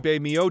with Stipe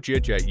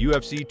Miocic at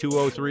UFC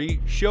 203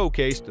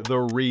 showcased the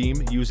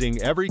Reem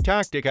using every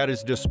tactic at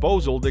his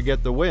disposal to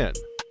get the win.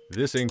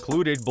 This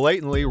included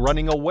blatantly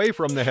running away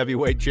from the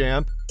heavyweight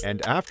champ,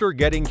 and after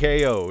getting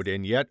KO'd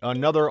in yet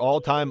another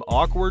all-time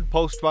awkward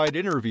post-fight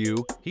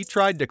interview, he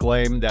tried to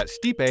claim that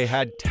Stipe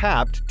had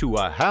tapped to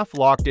a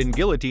half-locked-in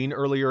guillotine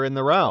earlier in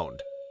the round.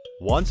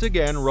 Once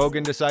again,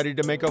 Rogan decided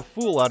to make a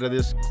fool out of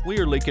this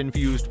clearly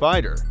confused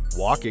fighter,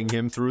 walking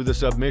him through the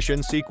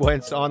submission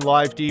sequence on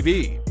live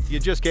TV. You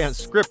just can't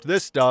script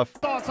this stuff.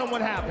 Thoughts on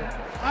what happened?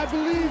 I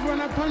believe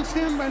when I punched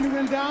him and he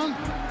went down,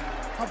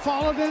 I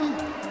followed him,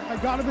 I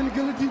got him in the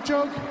guillotine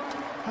choke,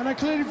 and I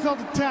clearly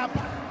felt a tap.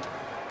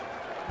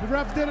 The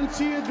ref didn't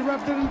see it, the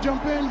ref didn't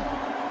jump in,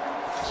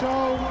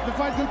 so the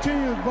fight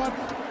continued. But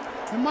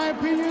in my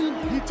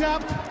opinion, he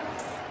tapped,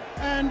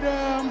 and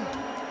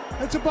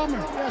it's a bummer.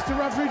 Yes, the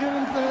referee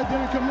didn't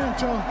come in,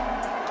 so,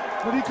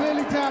 but he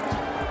clearly tapped.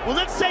 Well,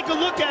 let's take a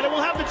look at it.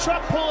 We'll have the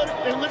truck pull it,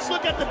 and let's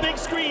look at the big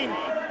screen.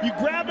 You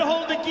grabbed a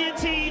hold of the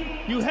guillotine,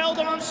 you held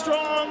on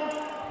strong.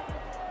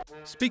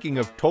 Speaking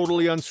of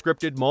totally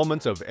unscripted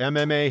moments of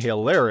MMA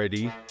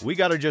hilarity, we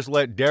gotta just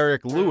let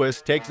Derek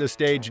Lewis take the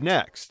stage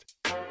next.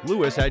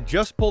 Lewis had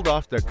just pulled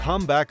off the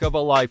comeback of a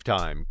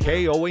lifetime,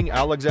 KOing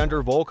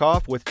Alexander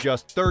Volkov with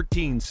just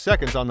 13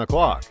 seconds on the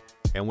clock.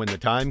 And when the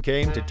time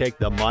came to take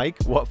the mic,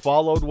 what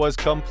followed was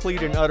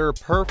complete and utter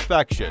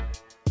perfection.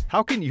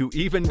 How can you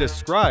even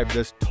describe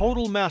this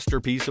total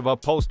masterpiece of a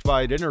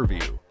post-fight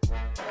interview?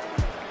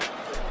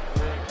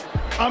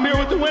 I'm here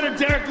with the winner,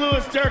 Derek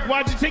Lewis. Derek,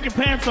 why'd you take your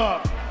pants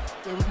off?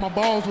 My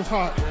balls was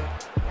hot.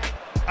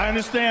 I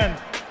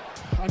understand.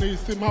 I need to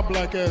sit my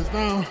black ass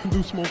down and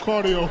do some more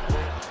cardio.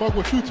 Fuck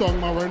what you talking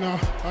about right now.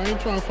 I ain't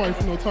trying to fight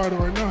for no title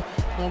right now.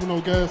 I'm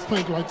no gas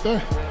tank like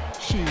that.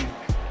 Shit.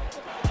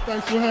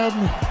 Thanks for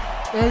having me.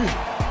 Hey,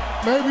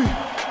 maybe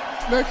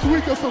next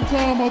week or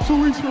sometime or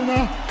 2 weeks from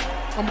now,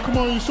 I'm gonna come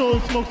on your show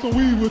and smoke some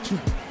weed with you.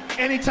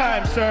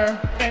 Anytime, sir.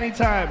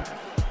 Anytime.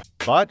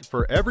 But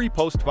for every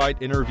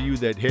post-fight interview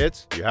that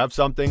hits, you have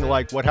something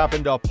like what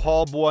happened to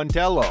Paul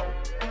Buentello.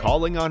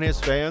 Calling on his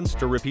fans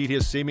to repeat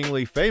his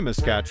seemingly famous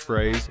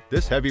catchphrase,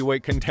 this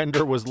heavyweight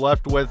contender was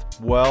left with,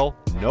 well,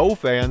 no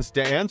fans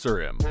to answer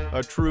him.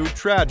 A true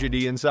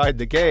tragedy inside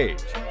the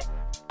cage.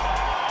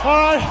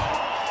 All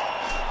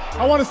right,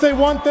 I want to say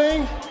one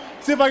thing.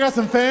 See if I got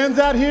some fans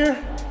out here.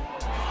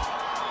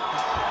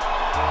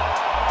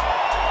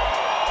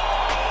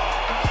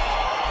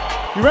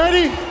 You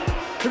ready?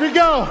 Here we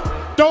go.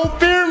 Don't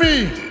fear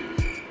me.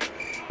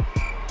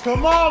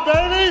 Come on,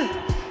 baby.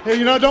 Hey,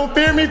 you know, don't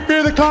fear me,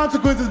 fear the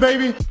consequences,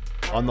 baby.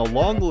 On the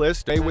long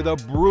list, with a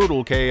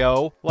brutal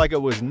KO, like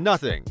it was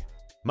nothing.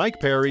 Mike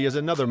Perry is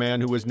another man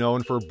who is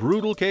known for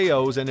brutal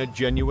KOs and a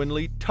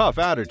genuinely tough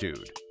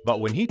attitude. But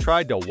when he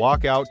tried to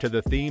walk out to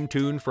the theme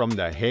tune from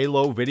the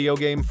Halo video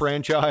game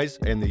franchise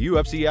and the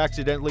UFC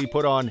accidentally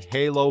put on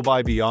Halo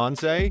by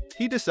Beyonce,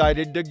 he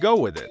decided to go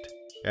with it.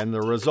 And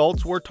the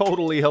results were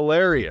totally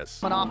hilarious.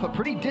 Coming off a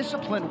pretty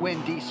disciplined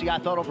win, DC, I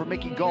thought, over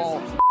Mickey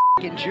Gall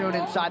in June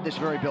inside this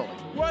very building.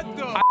 What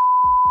the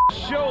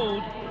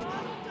showed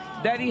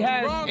that he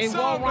has a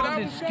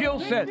well-rounded skill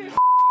set.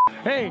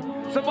 Hey,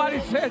 somebody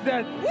said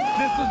that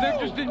this was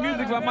interesting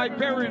music by Mike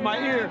Perry in my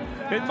ear,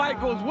 and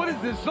Mike goes, what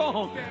is this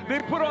song? They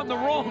put on the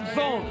wrong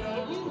song.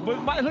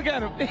 But Mike, look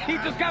at him, he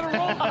just kind of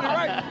rolls with it,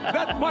 right?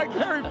 That's Mike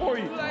Perry for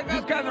you.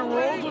 Just kind of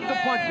rolls with the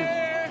punches.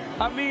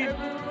 I mean,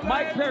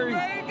 Mike Perry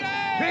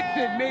picked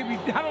it, maybe,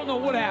 I don't know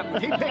what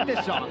happened. He picked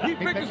this song. He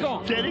picked the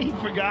song. Did he?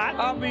 Forgot?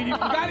 I mean, he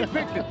forgot he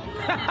picked it.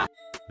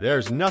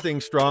 There's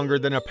nothing stronger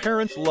than a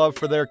parent's love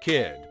for their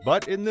kid,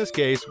 but in this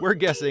case, we're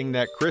guessing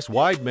that Chris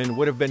Weidman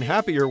would have been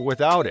happier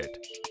without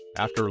it.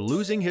 After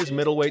losing his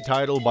middleweight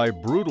title by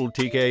brutal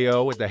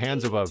TKO at the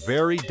hands of a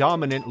very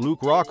dominant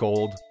Luke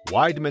Rockhold,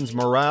 Weidman's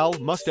morale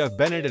must have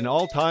been at an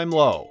all-time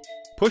low.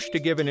 Pushed to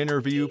give an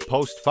interview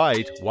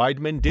post-fight,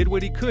 Weidman did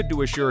what he could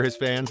to assure his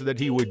fans that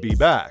he would be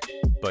back.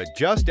 But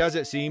just as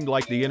it seemed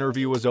like the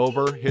interview was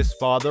over, his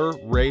father,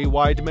 Ray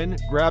Weidman,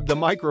 grabbed the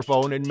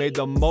microphone and made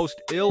the most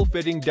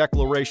ill-fitting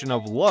declaration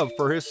of love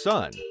for his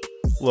son.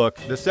 Look,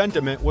 the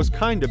sentiment was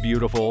kinda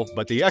beautiful,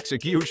 but the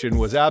execution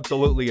was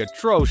absolutely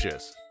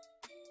atrocious.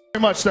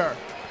 Very much, sir.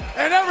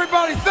 And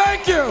everybody,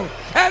 thank you!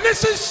 And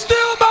this is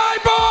still my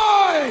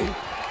boy!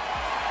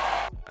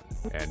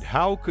 And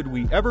how could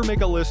we ever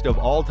make a list of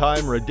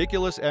all-time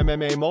ridiculous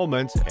MMA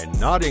moments and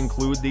not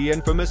include the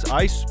infamous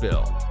ice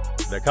spill?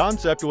 The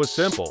concept was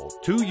simple.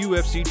 Two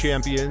UFC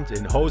champions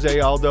in Jose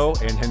Aldo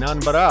and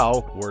Renan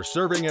Barão were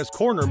serving as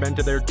cornermen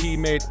to their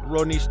teammate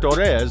Ronis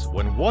Torres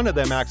when one of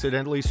them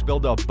accidentally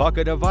spilled a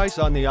bucket of ice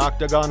on the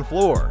octagon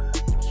floor.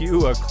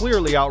 Cue a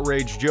clearly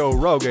outraged Joe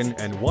Rogan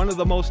and one of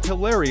the most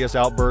hilarious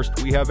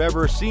outbursts we have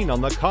ever seen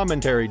on the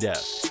commentary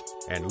desk.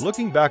 And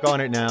looking back on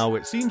it now,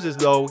 it seems as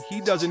though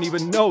he doesn't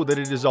even know that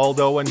it is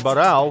Aldo and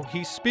Barão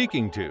he's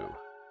speaking to.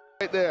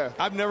 Right there.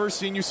 I've never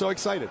seen you so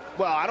excited.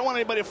 Well, I don't want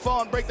anybody to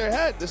fall and break their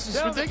head. This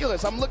is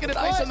ridiculous. I'm looking at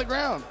ice on the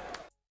ground.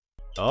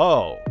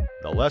 Oh,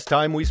 the less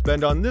time we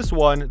spend on this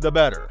one, the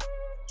better.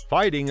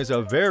 Fighting is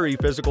a very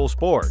physical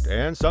sport,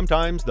 and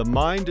sometimes the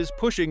mind is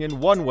pushing in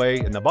one way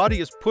and the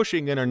body is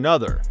pushing in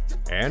another.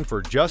 And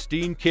for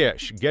Justine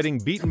Kish, getting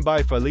beaten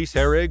by Felice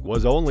Herrig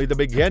was only the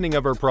beginning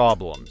of her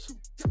problems.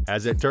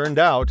 As it turned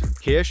out,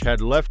 Kish had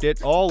left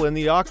it all in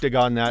the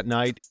octagon that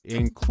night,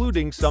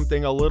 including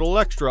something a little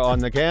extra on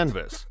the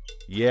canvas.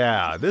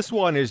 Yeah, this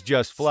one is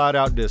just flat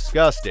out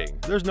disgusting.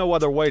 There's no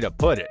other way to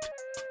put it.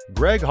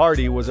 Greg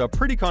Hardy was a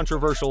pretty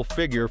controversial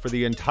figure for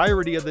the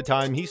entirety of the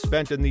time he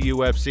spent in the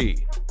UFC.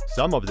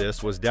 Some of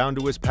this was down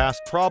to his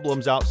past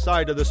problems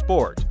outside of the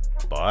sport.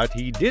 But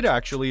he did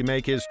actually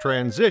make his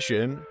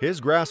transition. His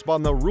grasp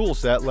on the rule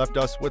set left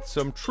us with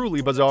some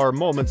truly bizarre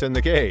moments in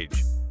the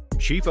cage.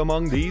 Chief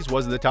among these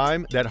was the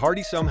time that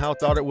Hardy somehow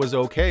thought it was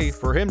okay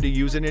for him to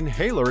use an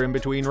inhaler in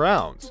between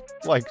rounds.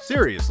 Like,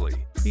 seriously,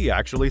 he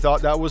actually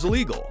thought that was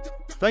legal.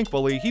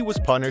 Thankfully, he was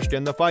punished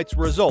and the fight's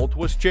result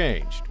was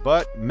changed.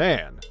 But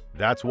man,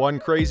 that's one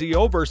crazy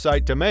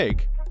oversight to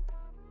make.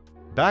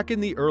 Back in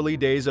the early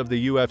days of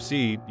the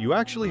UFC, you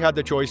actually had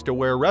the choice to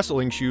wear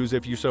wrestling shoes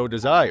if you so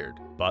desired.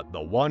 But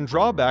the one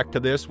drawback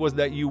to this was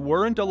that you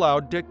weren't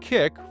allowed to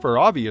kick for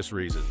obvious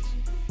reasons.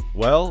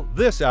 Well,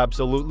 this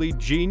absolutely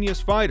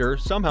genius fighter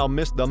somehow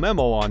missed the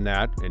memo on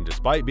that, and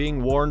despite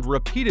being warned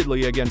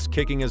repeatedly against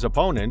kicking his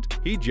opponent,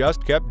 he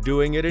just kept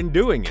doing it and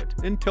doing it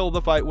until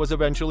the fight was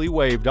eventually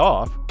waved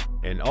off.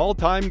 An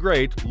all-time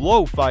great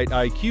low fight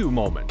IQ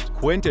moment.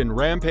 Quentin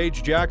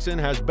Rampage Jackson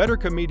has better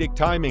comedic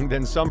timing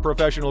than some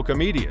professional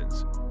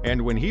comedians.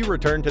 And when he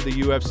returned to the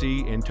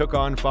UFC and took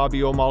on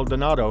Fabio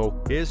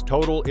Maldonado, his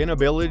total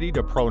inability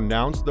to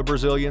pronounce the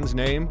Brazilian's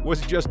name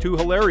was just too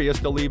hilarious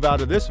to leave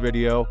out of this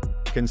video.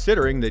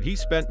 Considering that he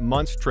spent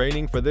months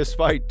training for this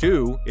fight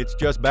too, it's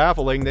just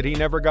baffling that he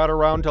never got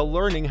around to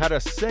learning how to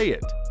say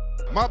it.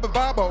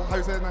 Mababo, how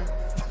you say his name?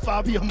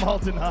 Fabio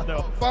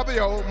Maldonado.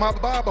 Fabio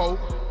Mababo.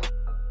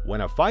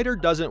 When a fighter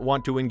doesn't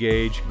want to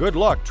engage, good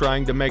luck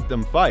trying to make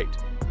them fight.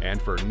 And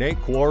for Nate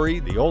Quarry,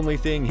 the only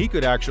thing he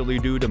could actually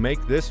do to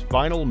make this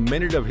final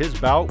minute of his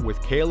bout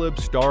with Caleb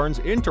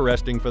Starnes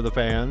interesting for the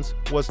fans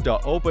was to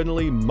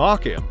openly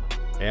mock him.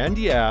 And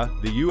yeah,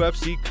 the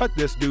UFC cut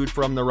this dude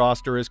from the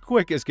roster as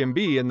quick as can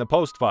be in the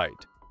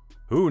post-fight.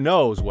 Who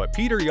knows what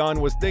Peter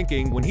Yan was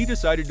thinking when he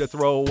decided to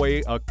throw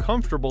away a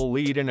comfortable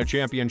lead in a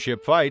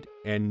championship fight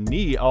and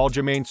knee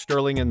Aljamain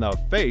Sterling in the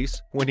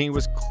face when he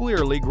was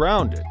clearly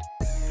grounded.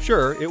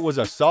 Sure, it was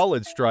a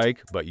solid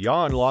strike, but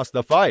Yan lost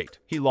the fight.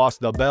 He lost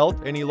the belt,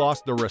 and he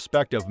lost the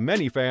respect of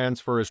many fans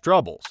for his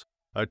troubles.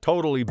 A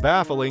totally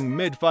baffling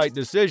mid-fight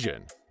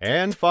decision.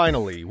 And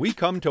finally, we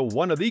come to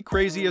one of the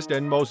craziest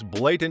and most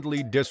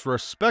blatantly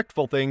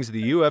disrespectful things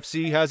the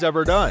UFC has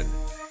ever done.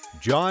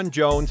 Jon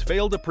Jones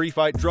failed a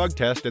pre-fight drug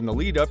test in the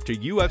lead-up to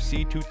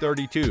UFC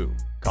 232,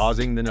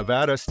 causing the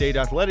Nevada State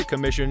Athletic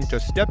Commission to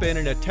step in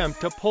and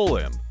attempt to pull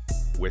him.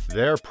 With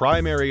their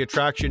primary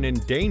attraction in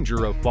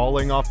danger of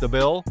falling off the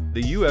bill,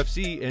 the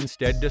UFC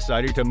instead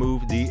decided to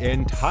move the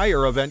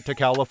entire event to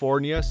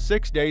California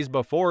 6 days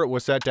before it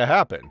was set to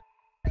happen.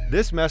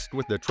 This messed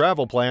with the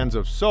travel plans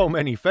of so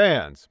many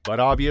fans, but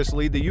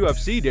obviously the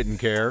UFC didn't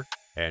care,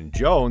 and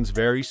Jones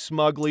very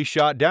smugly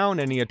shot down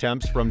any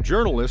attempts from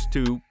journalists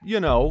to, you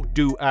know,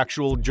 do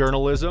actual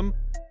journalism.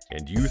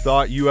 And you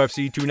thought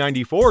UFC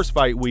 294's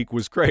fight week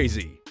was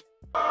crazy.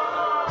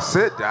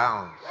 Sit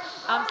down.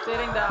 I'm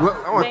sitting down.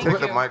 Well, I want to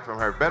take the mic from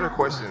her. Better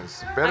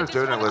questions, better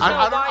journalism.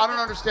 I don't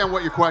understand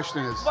what your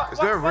question is. Is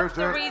there a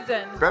real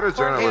reason? Better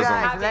journalism.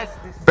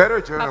 Better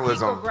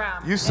journalism.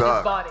 You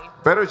suck.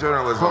 Better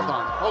journalism.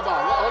 Hold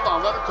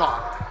on. Let him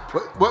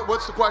talk.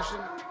 What's the question?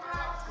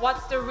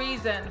 What's the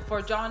reason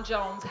for Jon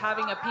Jones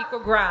having a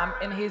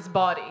picogram in his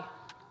body?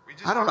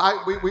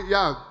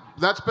 Yeah,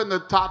 that's been the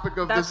topic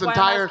of that's this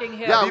entire. I'm asking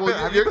him. Yeah,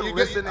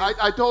 well,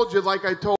 I told you, like I told.